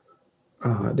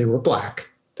they were Black,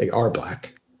 they are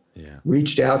Black,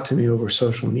 reached out to me over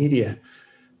social media,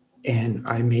 and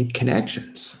I made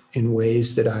connections in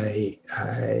ways that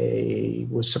I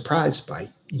was surprised by.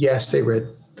 Yes, they read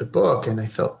the book, and I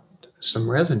felt some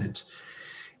resonance.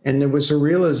 And there was a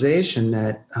realization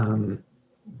that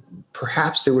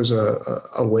perhaps there was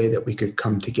a way that we could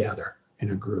come together in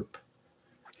a group.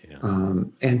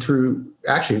 And through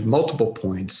actually multiple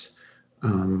points,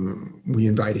 we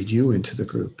invited you into the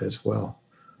group as well.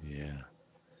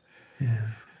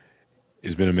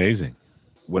 It's been amazing.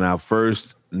 When I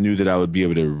first knew that I would be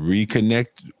able to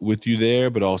reconnect with you there,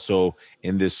 but also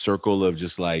in this circle of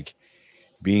just like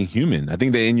being human. I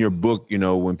think that in your book, you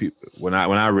know, when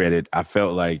I read it, I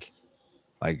felt like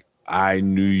I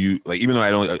knew you, like, even though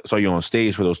I saw you on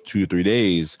stage for those 2 or 3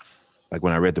 days, like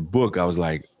when I read the book, I was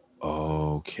like,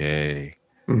 okay,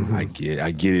 I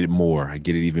get it more. I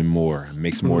get it even more. It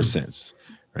makes more sense,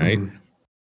 right?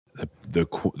 The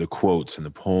quotes and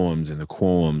the poems and the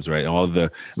quoums, right? All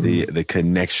the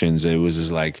connections. It was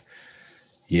just like,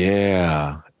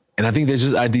 yeah. And I think there's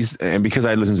just these, and because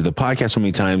I listened to the podcast so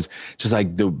many times, just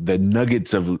like the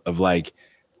nuggets of like,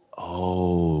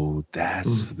 oh,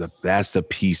 that's the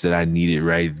piece that I needed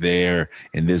right there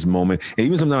in this moment. And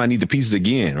even sometimes I need the pieces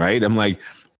again, right? I'm like,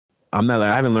 I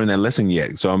haven't learned that lesson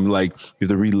yet. So I'm like, you have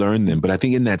to relearn them. But I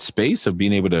think in that space of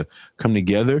being able to come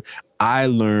together, I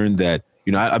learned that,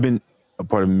 you know, I've been a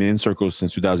part of men's circles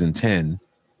since 2010.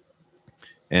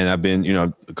 And I've been, you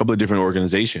know, a couple of different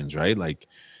organizations, right? Like,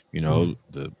 you know,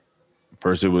 the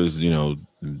first it was, you know,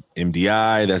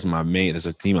 MDI. That's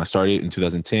a team I started in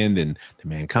 2010. Then the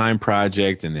Mankind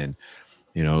Project. And then,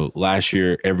 you know, last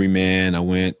year, Every Man, I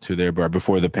went to their bar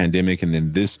before the pandemic. And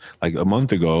then this, like a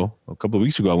couple of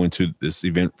weeks ago, I went to this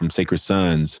event from Sacred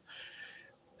Sons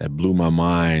that blew my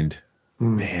mind,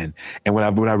 man. And what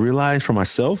I realized for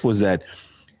myself was that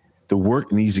the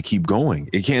work needs to keep going.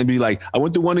 It can't be like, I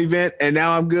went to one event and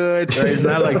now I'm good. Right? It's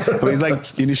not like, I mean, it's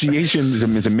like initiation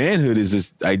to manhood is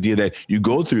this idea that you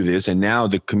go through this and now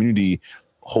the community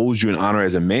holds you in honor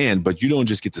as a man, but you don't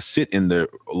just get to sit in the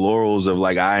laurels of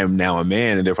like, I am now a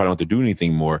man and therefore I don't have to do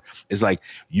anything more. It's like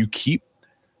you keep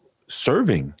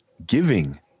serving,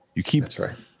 giving. You keep. That's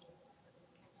right.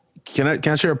 Can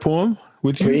I share a poem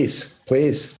with you?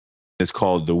 Please. It's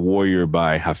called The Warrior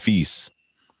by Hafiz.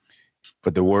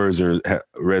 But the words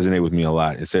resonate with me a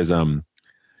lot. It says, the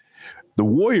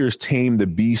warriors tame the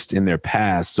beast in their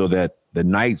past so that the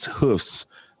knight's hoofs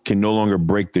can no longer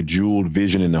break the jeweled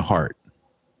vision in the heart.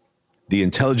 The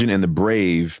intelligent and the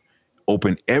brave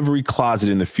open every closet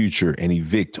in the future and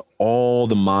evict all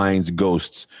the mind's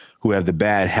ghosts who have the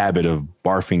bad habit of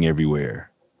barfing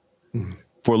everywhere.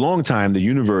 For a long time, the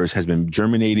universe has been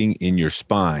germinating in your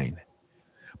spine,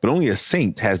 but only a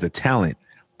saint has the talent,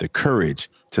 the courage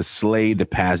to slay the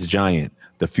past giant,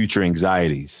 the future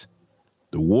anxieties.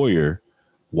 The warrior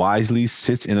wisely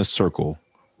sits in a circle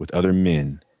with other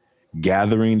men,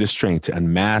 gathering the strength to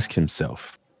unmask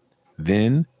himself,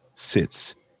 then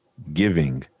sits,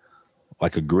 giving,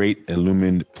 like a great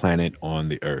illumined planet on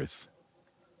the earth.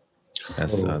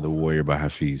 That's The Warrior by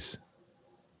Hafiz.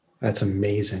 That's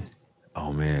amazing.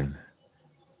 Oh, man.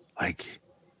 Like,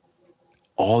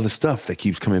 all the stuff that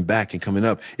keeps coming back and coming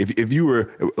up. If you were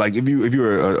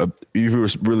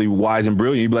really wise and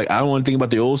brilliant, you'd be like, I don't want to think about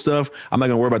the old stuff. I'm not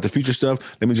gonna worry about the future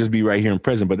stuff. Let me just be right here and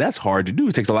present. But that's hard to do.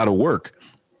 It takes a lot of work.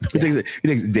 It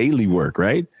takes daily work,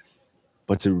 right?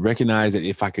 But to recognize that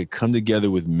if I could come together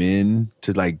with men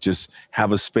to like just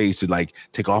have a space to like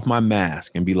take off my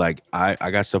mask and be like, I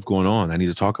got stuff going on I need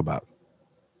to talk about.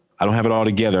 I don't have it all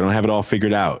together. I don't have it all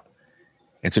figured out.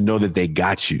 And to know that they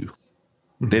got you.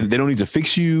 They don't need to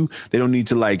fix you. They don't need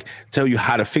to like tell you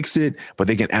how to fix it, but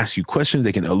they can ask you questions.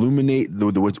 They can illuminate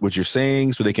what you're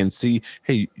saying so they can see,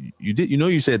 hey,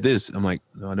 you said this. I'm like,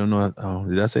 no, I don't know. Oh,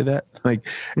 did I say that? Like,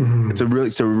 it's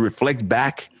to reflect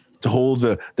back, to hold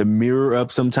the mirror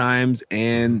up sometimes,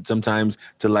 and sometimes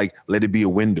to like let it be a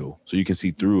window so you can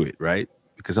see through it, right?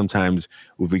 Because sometimes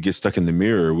if we get stuck in the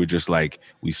mirror, we're just like,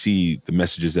 we see the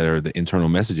messages that are the internal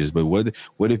messages. But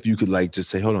what if you could like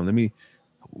just say, hold on,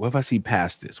 what if I see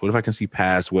past this? What if I can see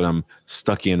past what I'm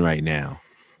stuck in right now?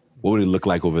 What would it look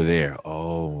like over there?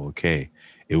 Oh, okay.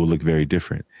 It will look very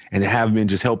different. And to have men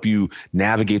just help you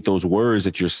navigate those words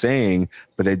that you're saying,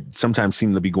 but that sometimes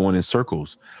seem to be going in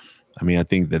circles. I mean, I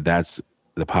think that's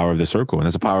the power of the circle. And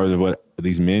that's the power of what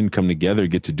these men come together,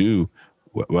 get to do.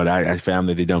 What I found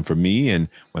that they've done for me. And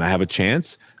when I have a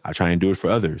chance, I try and do it for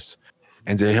others.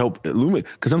 And to help illuminate,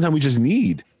 because sometimes we just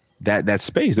need that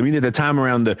space. I mean, at the time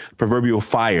around the proverbial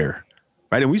fire,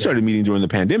 right? And we started meeting during the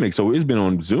pandemic, so it's been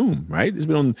on Zoom, right? It's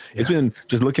been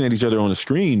just looking at each other on the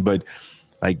screen. But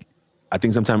like, I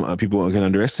think sometimes people can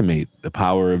underestimate the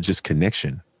power of just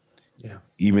connection. Yeah.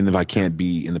 Even if I can't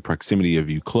be in the proximity of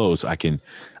you close, I can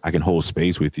hold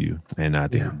space with you, and I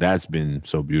think that's been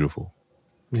so beautiful.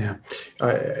 Yeah,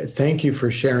 thank you for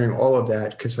sharing all of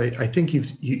that, because I think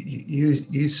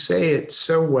you say it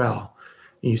so well.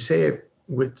 You say it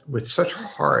with such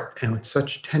heart and with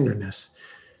such tenderness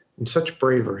and such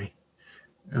bravery.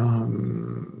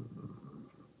 I'm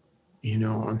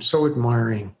so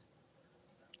admiring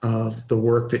of the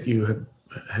work that you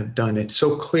have done. It's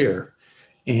so clear,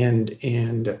 and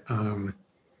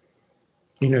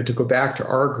to go back to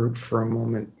our group for a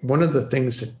moment, one of the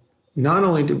things that not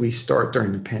only did we start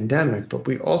during the pandemic, but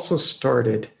we also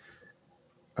started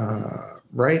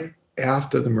right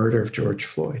after the murder of George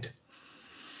Floyd.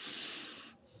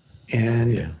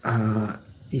 And,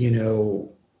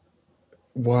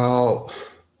 while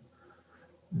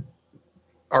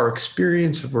our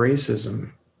experience of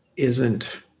racism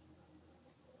isn't,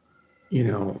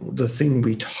 the thing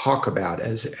we talk about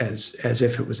as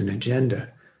if it was an agenda,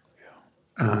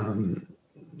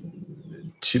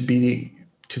 to be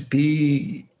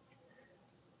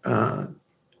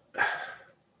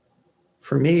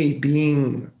for me,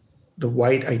 being the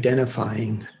white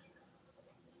identifying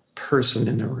person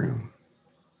in the room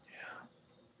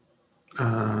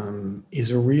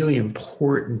is a really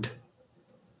important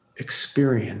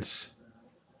experience.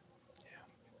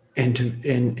 And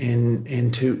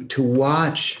to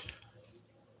watch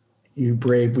you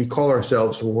brave, we call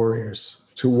ourselves the warriors,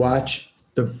 to watch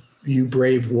you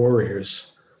brave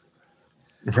warriors,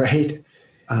 right?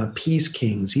 Peace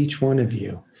kings, each one of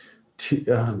you,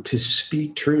 to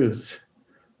speak truth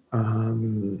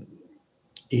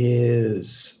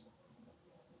is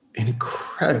an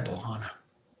incredible honor.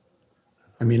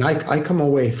 I mean, I come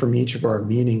away from each of our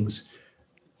meetings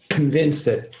convinced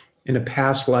that in a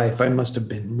past life, I must have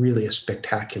been really a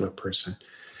spectacular person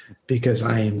because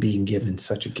I am being given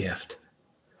such a gift.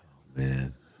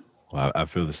 Man, well, I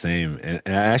feel the same. And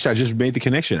actually, I just made the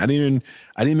connection. I didn't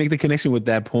make the connection with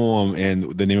that poem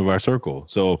and the name of our circle.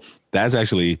 So that's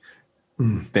actually,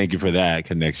 thank you for that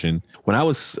connection. When I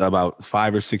was about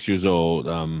 5 or 6 years old,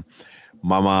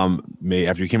 my mom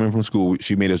after we came in from school,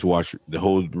 she made us watch the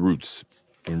whole Roots.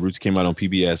 When Roots came out on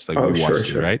PBS, we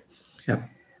watched it, right? Yeah.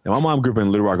 And my mom grew up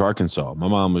in Little Rock, Arkansas. My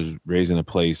mom was raised in a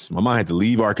place. My mom had to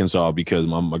leave Arkansas because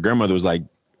my grandmother was like,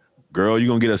 "Girl, you're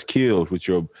gonna get us killed with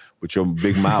your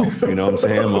big mouth." You know what I'm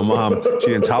saying? My mom, she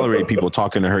didn't tolerate people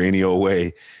talking to her any old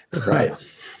way. Right.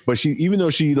 But even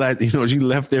though she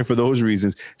left there for those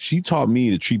reasons, she taught me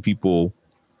to treat people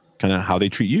kind of how they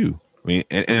treat you. I mean,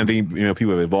 and I think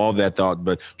people have evolved that thought,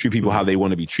 but treat people how they want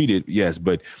to be treated. Yes,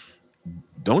 but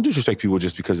don't disrespect people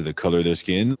just because of the color of their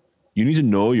skin. You need to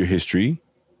know your history.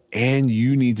 And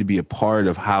you need to be a part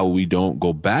of how we don't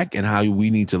go back and how we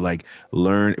need to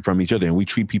learn from each other. And we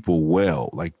treat people well,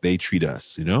 like they treat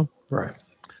us, Right.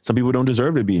 Some people don't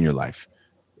deserve to be in your life.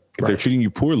 If they're treating you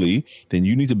poorly, then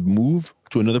you need to move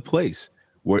to another place,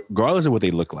 regardless of what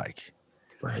they look like.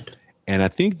 Right. And I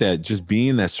think that just being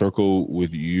in that circle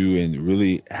with you and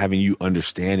really having you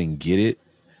understand and get it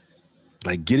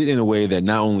in a way that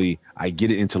not only I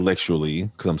get it intellectually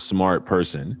because I'm a smart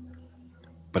person,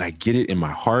 but I get it in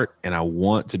my heart and I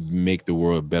want to make the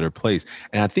world a better place.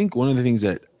 And I think one of the things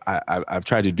that I've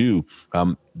tried to do,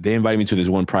 they invited me to this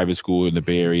one private school in the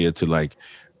Bay Area to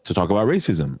talk about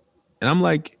racism. And I'm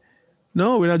like,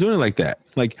 no, we're not doing it like that.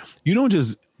 Like, you don't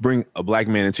just bring a black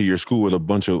man into your school with a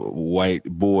bunch of white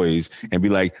boys and be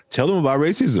like, tell them about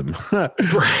racism.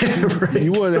 Right.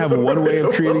 You want to have one way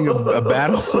of creating a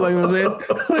battle? Like what I'm saying?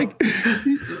 Like,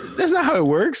 that's not how it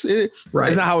works.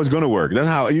 That's not how it's going to work.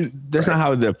 That's not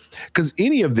how because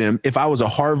any of them, if I was a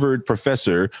Harvard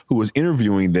professor who was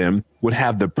interviewing them, would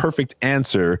have the perfect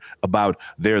answer about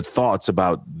their thoughts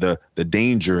about the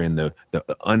danger and the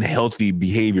unhealthy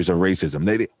behaviors of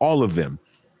racism. All of them.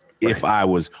 Right. If I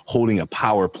was holding a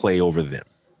power play over them.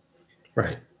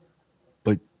 Right.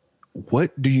 But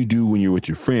what do you do when you're with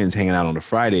your friends hanging out on a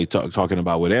Friday talking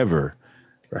about whatever?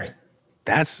 Right.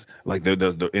 That's like in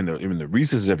the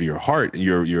recesses of your heart,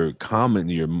 your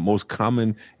most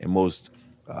common and most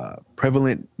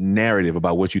prevalent narrative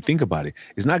about what you think about it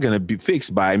is not going to be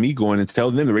fixed by me going and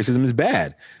telling them that racism is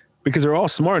bad, because they're all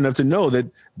smart enough to know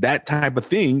that type of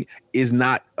thing is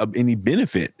not of any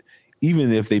benefit,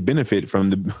 even if they benefit from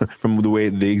the way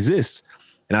they exist.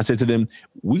 And I said to them,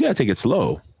 we got to take it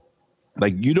slow.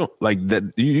 Like, you don't like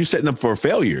that. You're setting up for a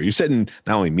failure. You're setting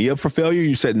not only me up for failure,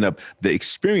 you're setting up the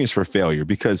experience for failure,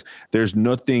 because there's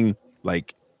nothing I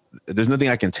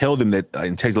can tell them that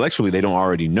intellectually they don't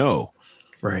already know.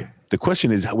 Right. The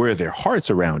question is, where are their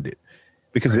hearts around it?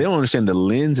 Because they don't understand the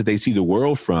lens that they see the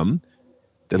world from.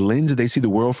 The lens that they see the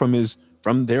world from is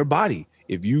from their body.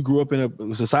 If you grew up in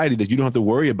a society that you don't have to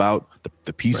worry about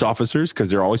the peace officers because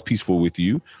they're always peaceful with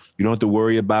you, you don't have to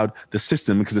worry about the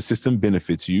system because the system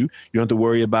benefits you. You don't have to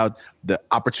worry about the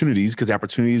opportunities because the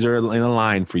opportunities are in a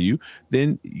line for you.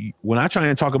 Then when I try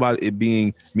and talk about it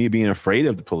being me being afraid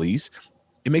of the police,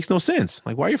 it makes no sense.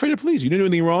 Like, why are you afraid of the police? You didn't do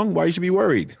anything wrong. Why you should be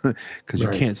worried? Because you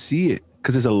can't see it,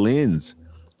 because it's a lens.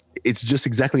 It's just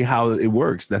exactly how it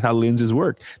works. That's how lenses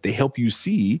work. They help you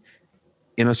see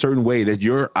in a certain way that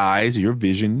your eyes, your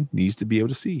vision needs to be able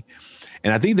to see.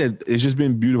 And I think that it's just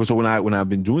been beautiful. So when I've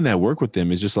been doing that work with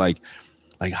them, it's just like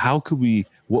how could we,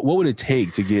 what would it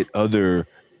take to get other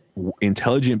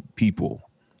intelligent people,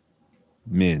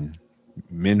 men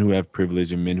who have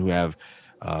privilege and men who have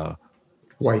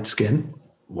white skin.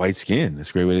 That's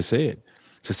a great way to say it.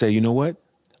 To say, you know what?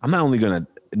 I'm not only going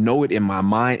to know it in my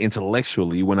mind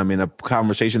intellectually when I'm in a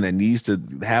conversation that needs to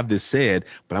have this said,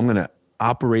 but I'm going to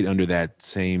operate under that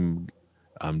same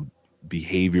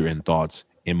behavior and thoughts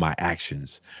in my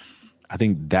actions. I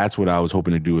think that's what I was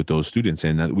hoping to do with those students.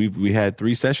 And we had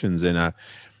 3 sessions, and I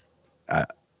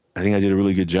think I did a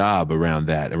really good job around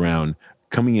that, around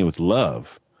coming in with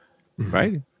love,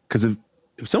 right? Because if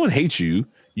someone hates you,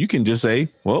 you can just say,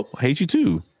 well, I hate you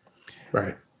too.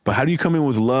 Right. But how do you come in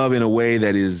with love in a way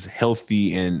that is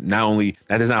healthy and not only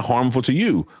that is not harmful to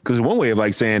you? Because one way of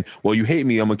like saying, well, you hate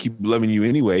me, I'm going to keep loving you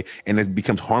anyway. And it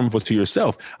becomes harmful to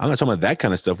yourself. I'm not talking about that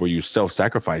kind of stuff where you're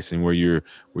self-sacrificing, where you're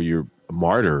a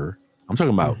martyr. I'm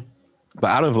talking about, but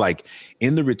out of like,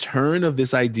 in the return of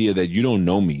this idea that you don't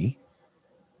know me,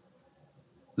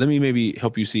 let me maybe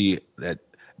help you see that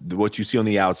what you see on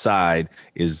the outside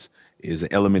is an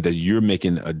element that you're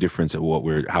making a difference at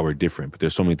how we're different. But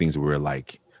there's so many things that we're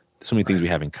alike. There's so many things we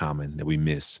have in common that we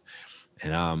miss.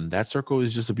 And that circle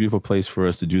is just a beautiful place for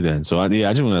us to do that. And so I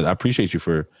appreciate you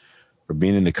for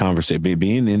being in the conversation,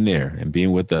 being in there and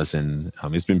being with us. And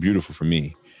it's been beautiful for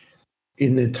me.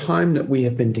 In the time that we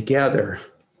have been together,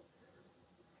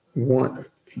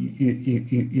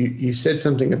 you said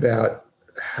something about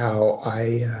how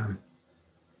I'm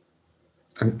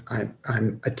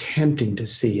attempting to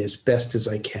see as best as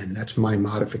I can. That's my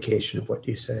modification of what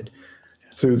you said,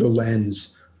 through the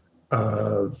lens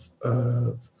of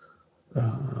the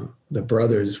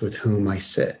brothers with whom I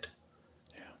sit.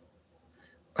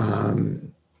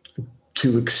 To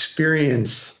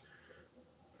experience,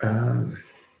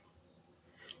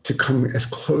 to come as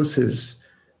close as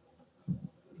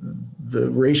the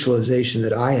racialization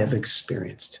that I have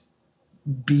experienced,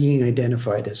 being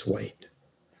identified as white,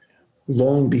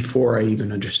 long before I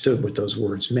even understood what those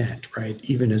words meant, right?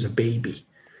 Even as a baby.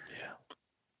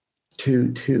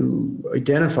 To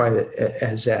identify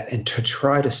as that and to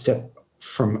try to step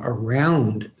from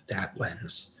around that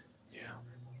lens,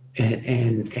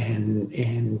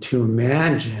 and to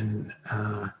imagine,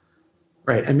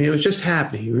 right? I mean, it was just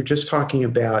happening. You were just talking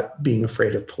about being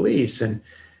afraid of police, and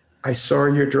I saw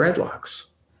your dreadlocks,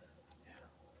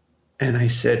 and I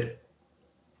said,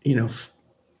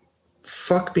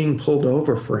 fuck being pulled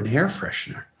over for an air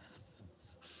freshener.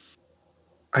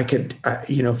 I could,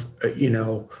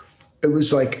 it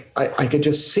was like I could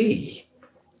just see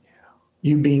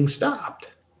you being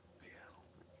stopped,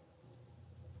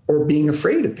 or being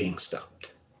afraid of being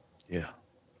stopped. Yeah.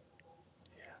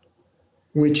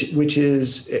 Which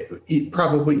is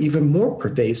probably even more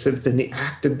pervasive than the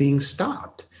act of being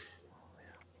stopped.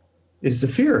 Is the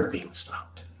fear of being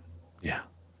stopped. Yeah.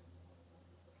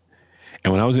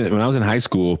 And when I was in high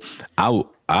school, I've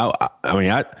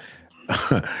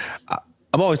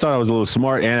always thought I was a little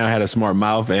smart, and I had a smart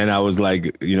mouth, and I was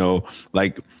like,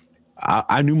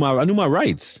 I knew my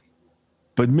rights.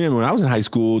 But man, when I was in high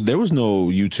school, there was no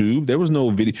YouTube, there was no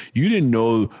video. You didn't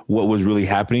know what was really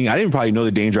happening. I didn't probably know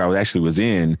the danger I was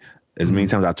in as many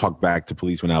times I talked back to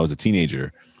police when I was a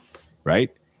teenager, right?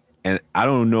 And I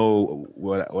don't know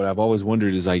what I've always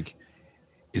wondered is like,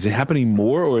 is it happening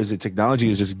more, or is it technology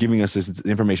is just giving us this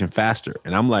information faster?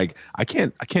 And I'm like, I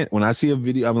can't, when I see a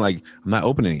video, I'm like, I'm not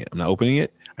opening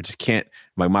it. I just can't,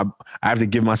 I have to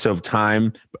give myself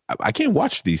time. I can't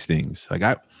watch these things.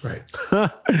 Right.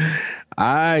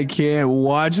 I can't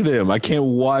watch them. I can't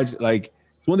watch, like,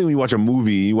 it's one thing when you watch a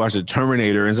movie, you watch the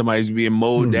Terminator and somebody's being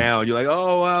mowed down. You're like,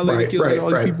 oh, wow, they killed all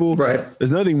these people. Right.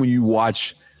 There's another thing when you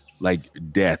watch like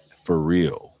death for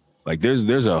real. Like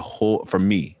there's a whole, for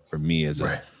me as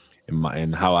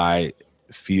and how I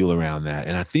feel around that.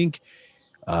 And I think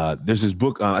there's this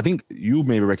book, I think you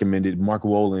maybe recommended, Mark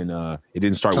Wolin, It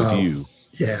Didn't Start With You.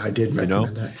 Yeah, I did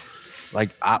recommend that.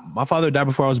 Like my father died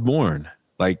before I was born.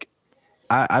 Like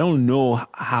I don't know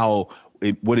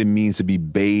what it means to be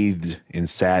bathed in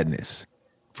sadness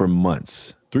for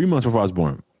months, 3 months before I was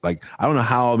born. Like, I don't know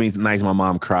how many nights my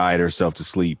mom cried herself to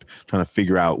sleep trying to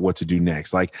figure out what to do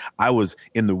next. Like, I was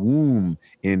in the womb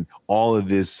in all of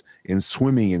this, in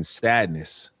swimming in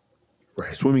sadness,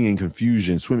 swimming in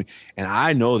confusion, swimming. And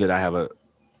I know that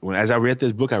as I read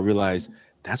this book, I realized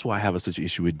that's why I have such an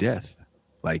issue with death.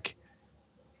 Like,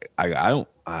 I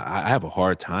have a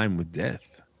hard time with death.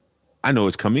 I know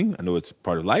it's coming. I know it's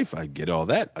part of life. I get all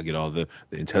that. I get all the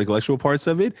intellectual parts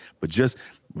of it. But just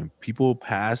when people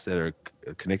pass that are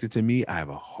connected to me, I have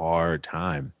a hard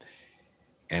time.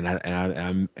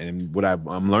 And what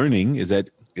I'm learning is that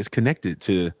it's connected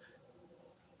to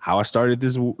how I started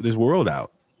this world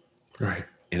out. Right.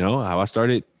 How I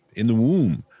started in the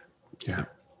womb. Yeah.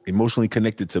 Emotionally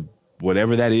connected to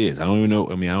whatever that is. I don't even know.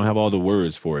 I mean, I don't have all the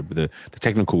words for it, but the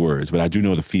technical words, but I do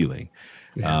know the feeling.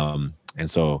 Yeah. And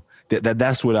so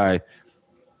that's what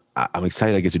I'm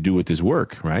excited I get to do with this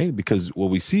work, right? Because what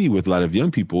we see with a lot of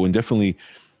young people, and definitely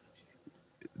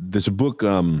there's a book,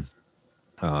 Malcolm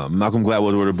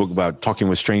Gladwell wrote a book about talking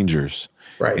with strangers.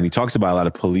 Right. And he talks about a lot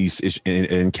of police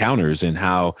encounters and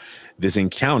how this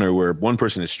encounter where one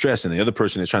person is stressed and the other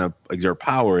person is trying to exert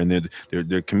power and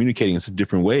they're communicating in some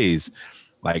different ways.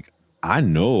 Like, I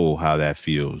know how that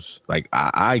feels. Like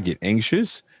I get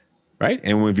anxious, right?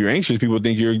 And if you're anxious, people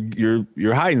think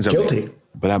you're hiding something. Guilty.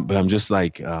 But I'm just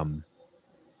like,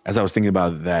 as I was thinking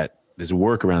about this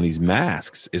work around these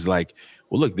masks is like,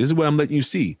 well, look, this is what I'm letting you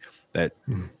see. That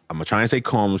I'm gonna try and stay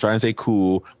calm, I'm trying to stay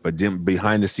cool, but then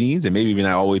behind the scenes, and maybe even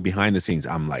not always behind the scenes,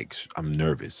 I'm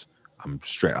nervous, I'm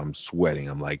stressed, I'm sweating,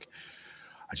 I'm like,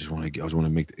 I just want to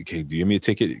make. Okay, do you give me a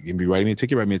ticket? Give me write me a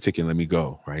ticket, and let me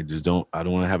go. Right? I don't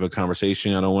want to have a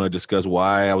conversation. I don't want to discuss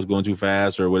why I was going too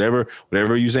fast or whatever.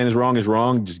 Whatever you're saying is wrong is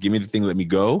wrong. Just give me the thing, let me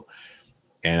go.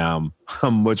 And I'm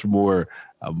much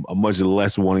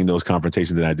less wanting those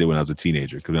confrontations than I did when I was a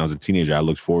teenager. Because when I was a teenager, I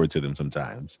looked forward to them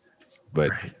sometimes.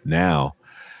 But now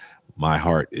my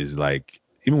heart is like,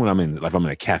 even when I'm in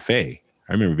a cafe,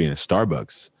 I remember being at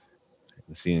Starbucks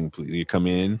and seeing you come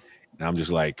in and I'm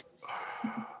just like,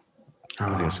 I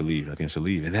think I should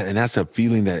leave. And that's a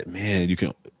feeling that, man,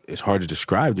 it's hard to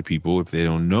describe to people if they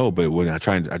don't know. But when I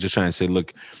just try and say,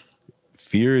 look,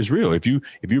 fear is real. If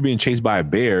you're being chased by a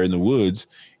bear in the woods,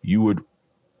 you would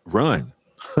run.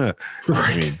 Right.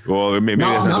 I mean, well, maybe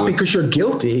that's not because you're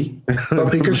guilty,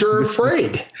 but because you're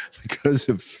afraid. Because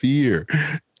of fear.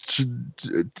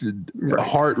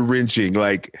 Heart wrenching,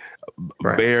 like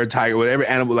bear, tiger, whatever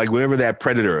animal, like whatever that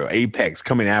predator or apex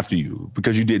coming after you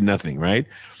because you did nothing, right?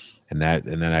 And that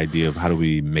idea of how do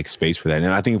we make space for that?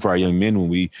 And I think for our young men, when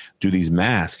we do these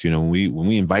masks, when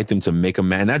we invite them to make a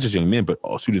mask, not just young men, but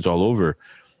all students all over,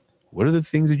 what are the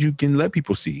things that you can let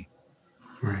people see?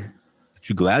 Right. That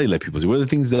you gladly let people see? What are the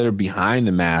things that are behind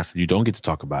the mask that you don't get to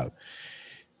talk about?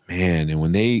 Man, and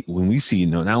when we see,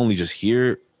 not only just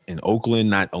here in Oakland,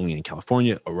 not only in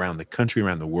California, around the country,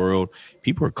 around the world,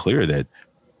 people are clear that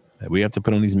we have to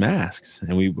put on these masks,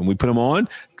 and we put them on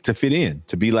to fit in,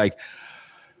 to be like,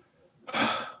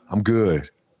 I'm good.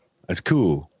 That's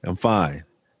cool. I'm fine.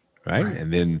 Right.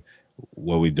 And then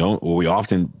what we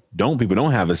often don't, people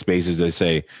don't have a space is they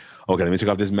say, okay, let me take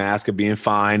off this mask of being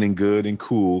fine and good and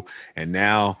cool. And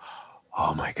now,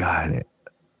 oh my God.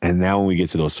 And now when we get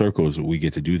to those circles, we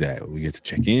get to do that. We get to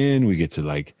check in. We get to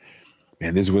like,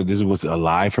 man, this is what's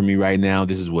alive for me right now.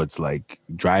 This is what's like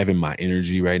driving my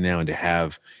energy right now. And to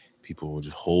have people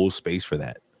just hold space for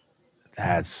that.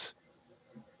 That's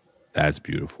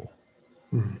beautiful.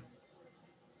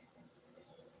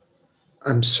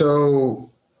 I'm so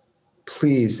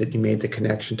pleased that you made the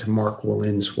connection to Mark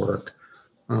Willin's work.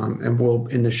 And we'll,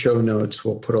 in the show notes,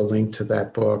 we'll put a link to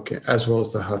that book, as well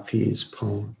as the Hafiz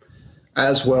poem,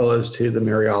 as well as to the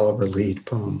Mary Oliver Lead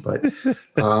poem. But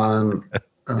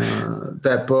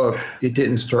that book, It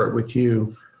Didn't Start With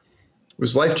You,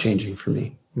 was life-changing for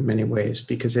me in many ways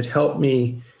because it helped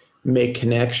me make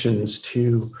connections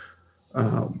to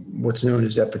what's known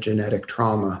as epigenetic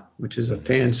trauma, which is a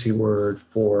fancy word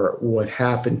for what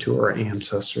happened to our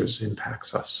ancestors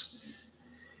impacts us.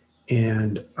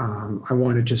 And I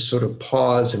want to just sort of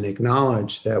pause and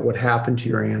acknowledge that what happened to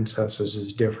your ancestors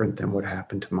is different than what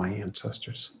happened to my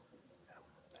ancestors.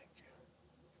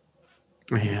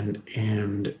 And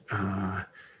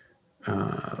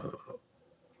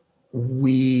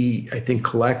we, I think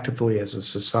collectively as a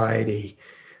society,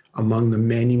 among the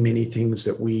many, many things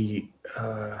that we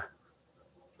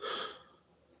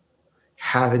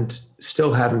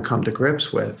still haven't come to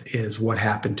grips with is what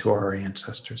happened to our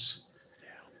ancestors.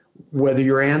 Whether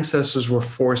your ancestors were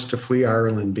forced to flee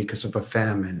Ireland because of a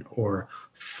famine or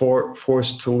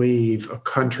forced to leave a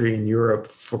country in Europe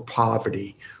for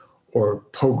poverty or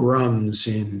pogroms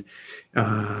in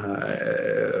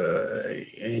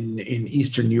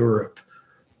Eastern Europe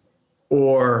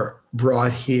or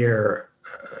brought here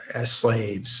as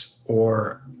slaves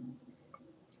or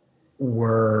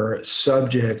were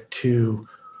subject to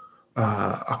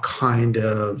a kind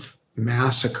of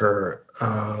massacre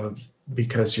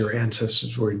because your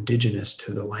ancestors were indigenous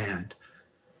to the land.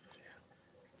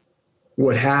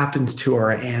 What happens to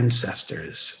our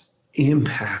ancestors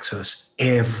impacts us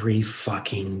every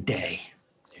fucking day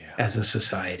as a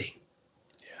society.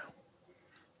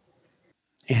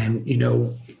 And,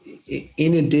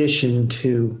 in addition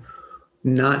to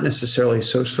not necessarily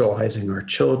socializing our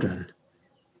children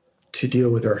to deal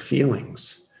with our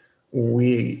feelings,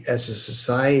 we as a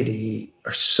society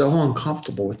are so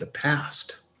uncomfortable with the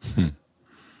past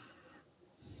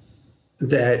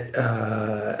that,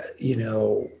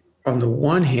 on the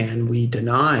one hand, we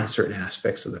deny certain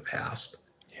aspects of the past.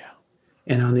 Yeah.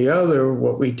 And on the other,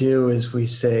 what we do is we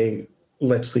say,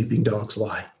 let sleeping dogs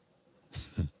lie,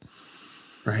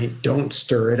 right? Don't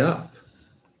stir it up.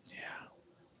 Yeah.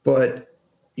 But,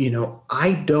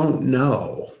 I don't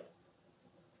know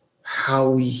how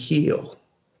we heal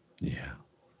Yeah.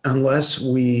 unless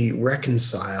we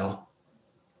reconcile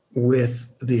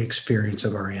with the experience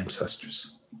of our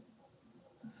ancestors.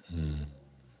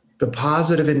 The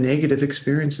positive and negative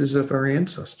experiences of our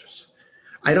ancestors.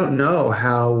 I don't know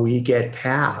how we get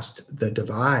past the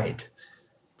divide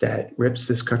that rips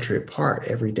this country apart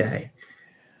every day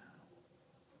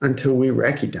until we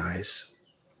recognize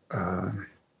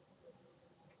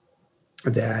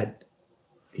that,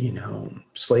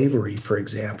 slavery, for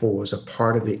example, was a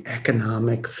part of the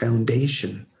economic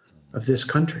foundation of this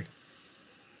country,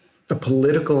 the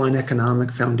political and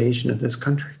economic foundation of this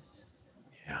country.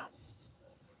 Yeah.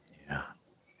 Yeah.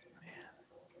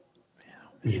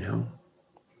 Yeah.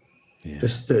 Yeah.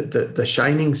 The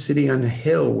shining city on the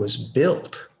hill was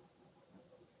built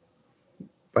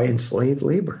by enslaved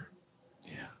labor.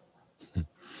 Yeah.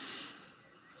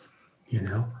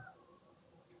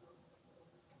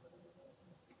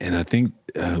 And I think,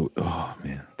 oh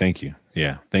man, thank you.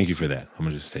 Yeah. Thank you for that. I'm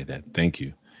going to just say that. Thank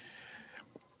you.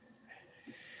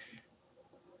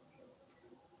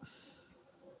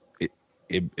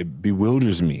 It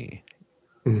bewilders me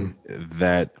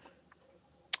that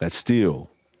still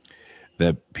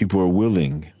that people are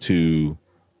willing to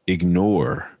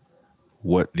ignore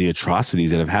what the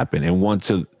atrocities that have happened and want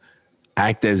to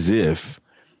act as if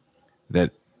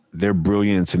that their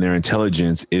brilliance and their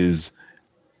intelligence is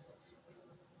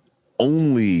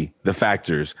only the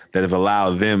factors that have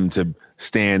allowed them to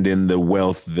stand in the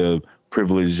wealth, the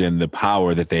privilege, and the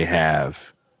power that they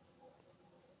have.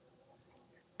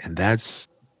 And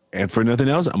for nothing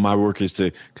else, my work is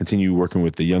to continue working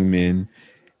with the young men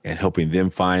and helping them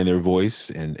find their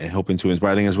voice and helping to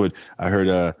inspire. I think that's what I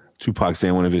heard Tupac say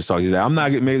in one of his talks. He said, I'm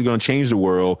not maybe going to change the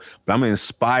world, but I'm going to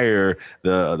inspire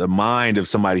the mind of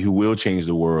somebody who will change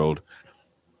the world.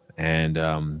 And,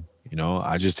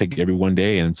 I just take every one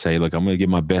day and say, look, I'm going to give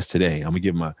my best today. I'm going to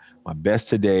give my best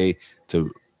today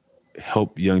to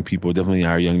help young people, definitely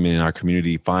our young men in our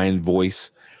community, find voice.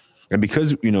 And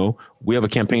because, we have a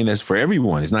campaign that's for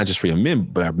everyone. It's not just for young men,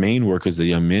 but our main work is the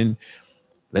young men,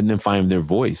 letting them find their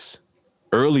voice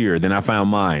earlier than I found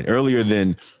mine, earlier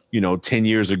than, 10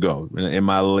 years ago in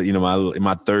my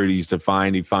 30s to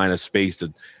find a space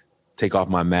to take off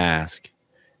my mask.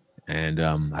 And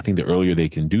I think the earlier they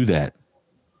can do that,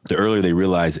 the earlier they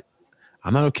realize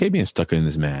I'm not okay being stuck in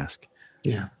this mask.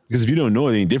 Yeah. Because if you don't know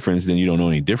any difference, then you don't know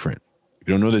any different. If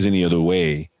you don't know there's any other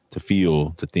way to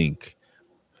feel, to think,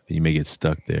 then you may get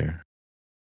stuck there.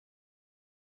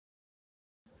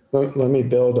 Let me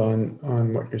build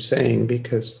on what you're saying,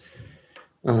 because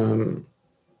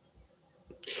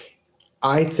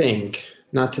I think,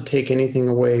 not to take anything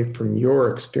away from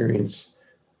your experience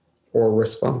or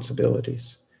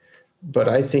responsibilities, but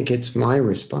I think it's my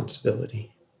responsibility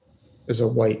as a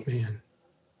white man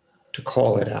to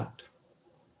call it out.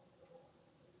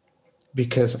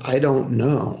 Because I don't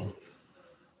know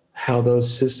how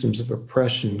those systems of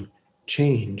oppression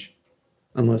change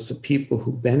unless the people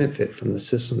who benefit from the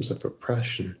systems of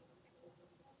oppression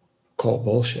call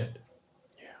bullshit.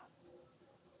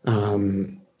 Yeah.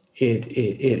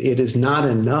 It is not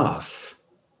enough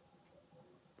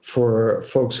for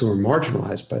folks who are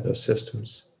marginalized by those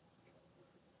systems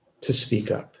to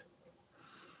speak up.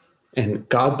 And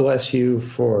God bless you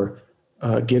for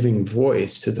giving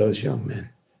voice to those young men,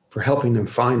 for helping them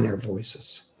find their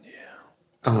voices. Yeah.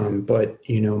 But,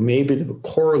 maybe the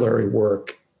corollary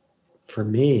work for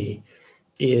me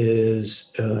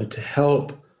is to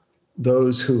help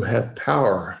those who have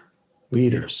power,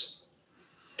 leaders,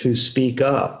 to speak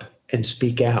up and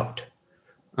speak out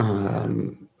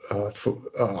on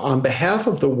behalf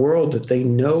of the world that they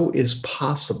know is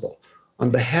possible, on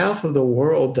behalf of the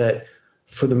world that,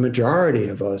 for the majority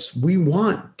of us, we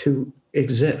want to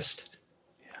exist.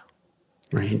 Yeah.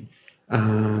 Right?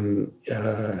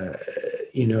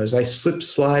 As I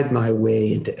slide my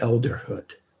way into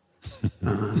elderhood,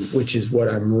 which is what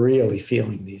I'm really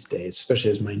feeling these days,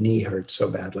 especially as my knee hurts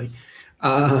so badly.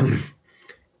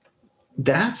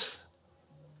 That's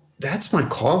my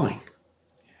calling.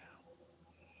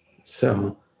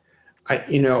 So,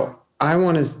 I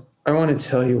want to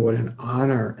tell you what an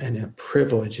honor and a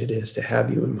privilege it is to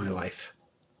have you in my life.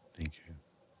 Thank you.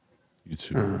 You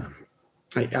too.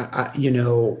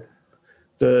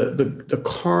 The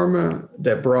karma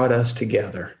that brought us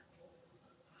together,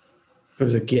 it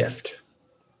was a gift.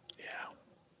 Yeah.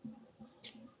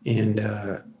 And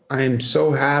I am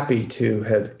so happy to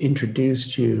have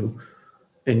introduced you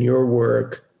and your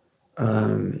work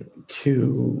to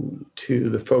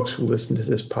the folks who listen to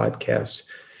this podcast.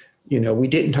 We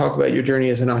didn't talk about your journey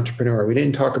as an entrepreneur. We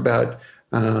didn't talk about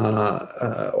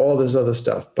all this other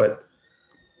stuff, but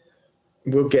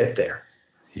we'll get there.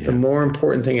 Yeah. The more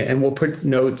important thing, and we'll put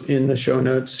notes in the show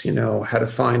notes, how to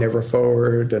find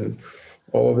EverForward and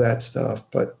all of that stuff.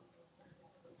 But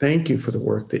thank you for the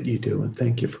work that you do, and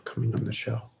thank you for coming on the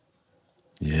show.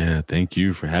 Yeah, thank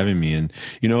you for having me. And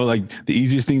the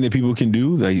easiest thing that people can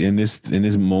do, like in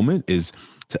this moment, is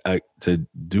to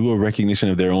do a recognition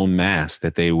of their own mask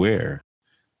that they wear.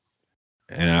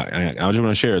 And I just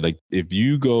want to share, if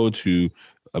you go to,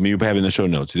 we'll have in the show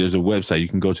notes, there's a website you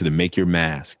can go to Make Your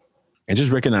Mask, and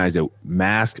just recognize that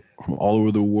masks from all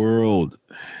over the world,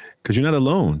 because you're not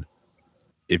alone.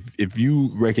 If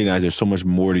you recognize there's so much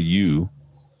more to you,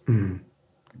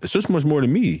 there's so much more to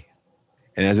me.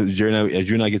 And as you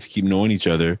and I get to keep knowing each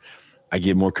other, I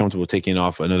get more comfortable taking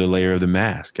off another layer of the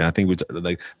mask. And I think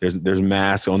there's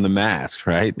masks on the mask,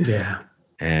 right? Yeah.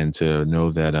 And to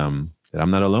know that I'm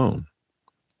not alone,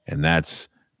 and that's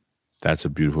a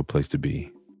beautiful place to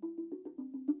be.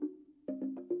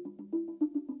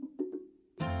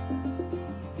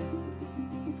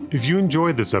 If you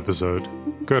enjoyed this episode,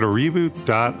 go to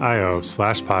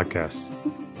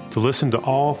reboot.io/podcast to listen to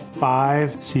all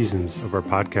 5 seasons of our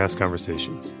podcast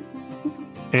conversations.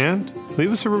 And leave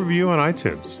us a review on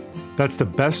iTunes. That's the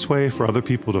best way for other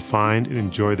people to find and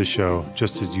enjoy the show,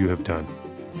 just as you have done.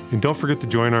 And don't forget to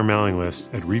join our mailing list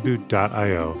at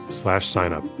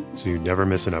reboot.io/signup so you never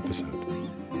miss an episode.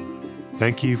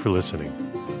 Thank you for listening.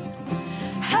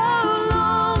 How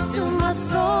long till my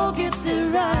soul gets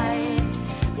it right?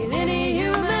 Can any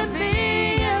human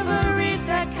being ever reach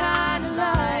that kind of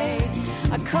light?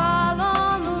 I call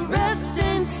on the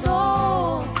resting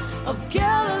soul of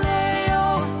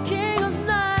Galileo, king of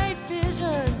night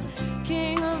vision,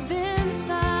 king of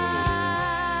insight.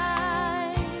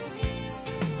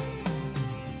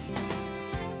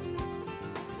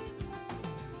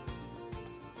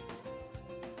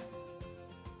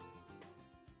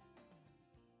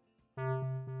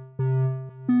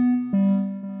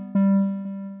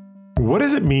 What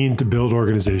does it mean to build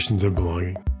organizations of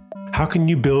belonging? How can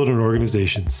you build an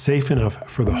organization safe enough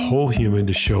for the whole human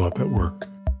to show up at work?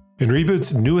 In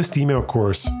Reboot's newest email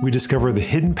course, we discover the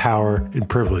hidden power and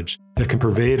privilege that can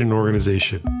pervade an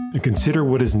organization and consider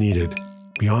what is needed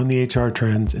beyond the HR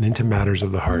trends and into matters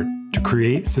of the heart to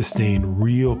create and sustain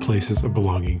real places of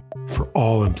belonging for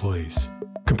all employees.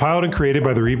 Compiled and created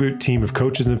by the Reboot team of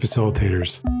coaches and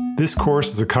facilitators, this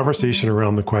course is a conversation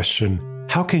around the question,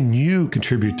 how can you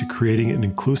contribute to creating an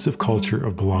inclusive culture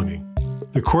of belonging?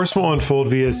 The course will unfold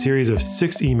via a series of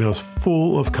 6 emails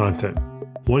full of content,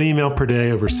 1 email per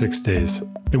day over 6 days.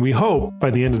 And we hope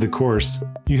by the end of the course,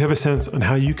 you have a sense on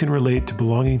how you can relate to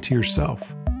belonging to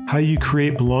yourself, how you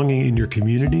create belonging in your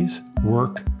communities,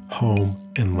 work, home,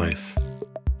 and life.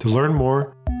 To learn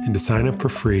more and to sign up for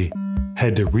free,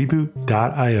 head to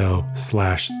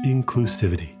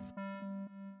reboot.io/inclusivity.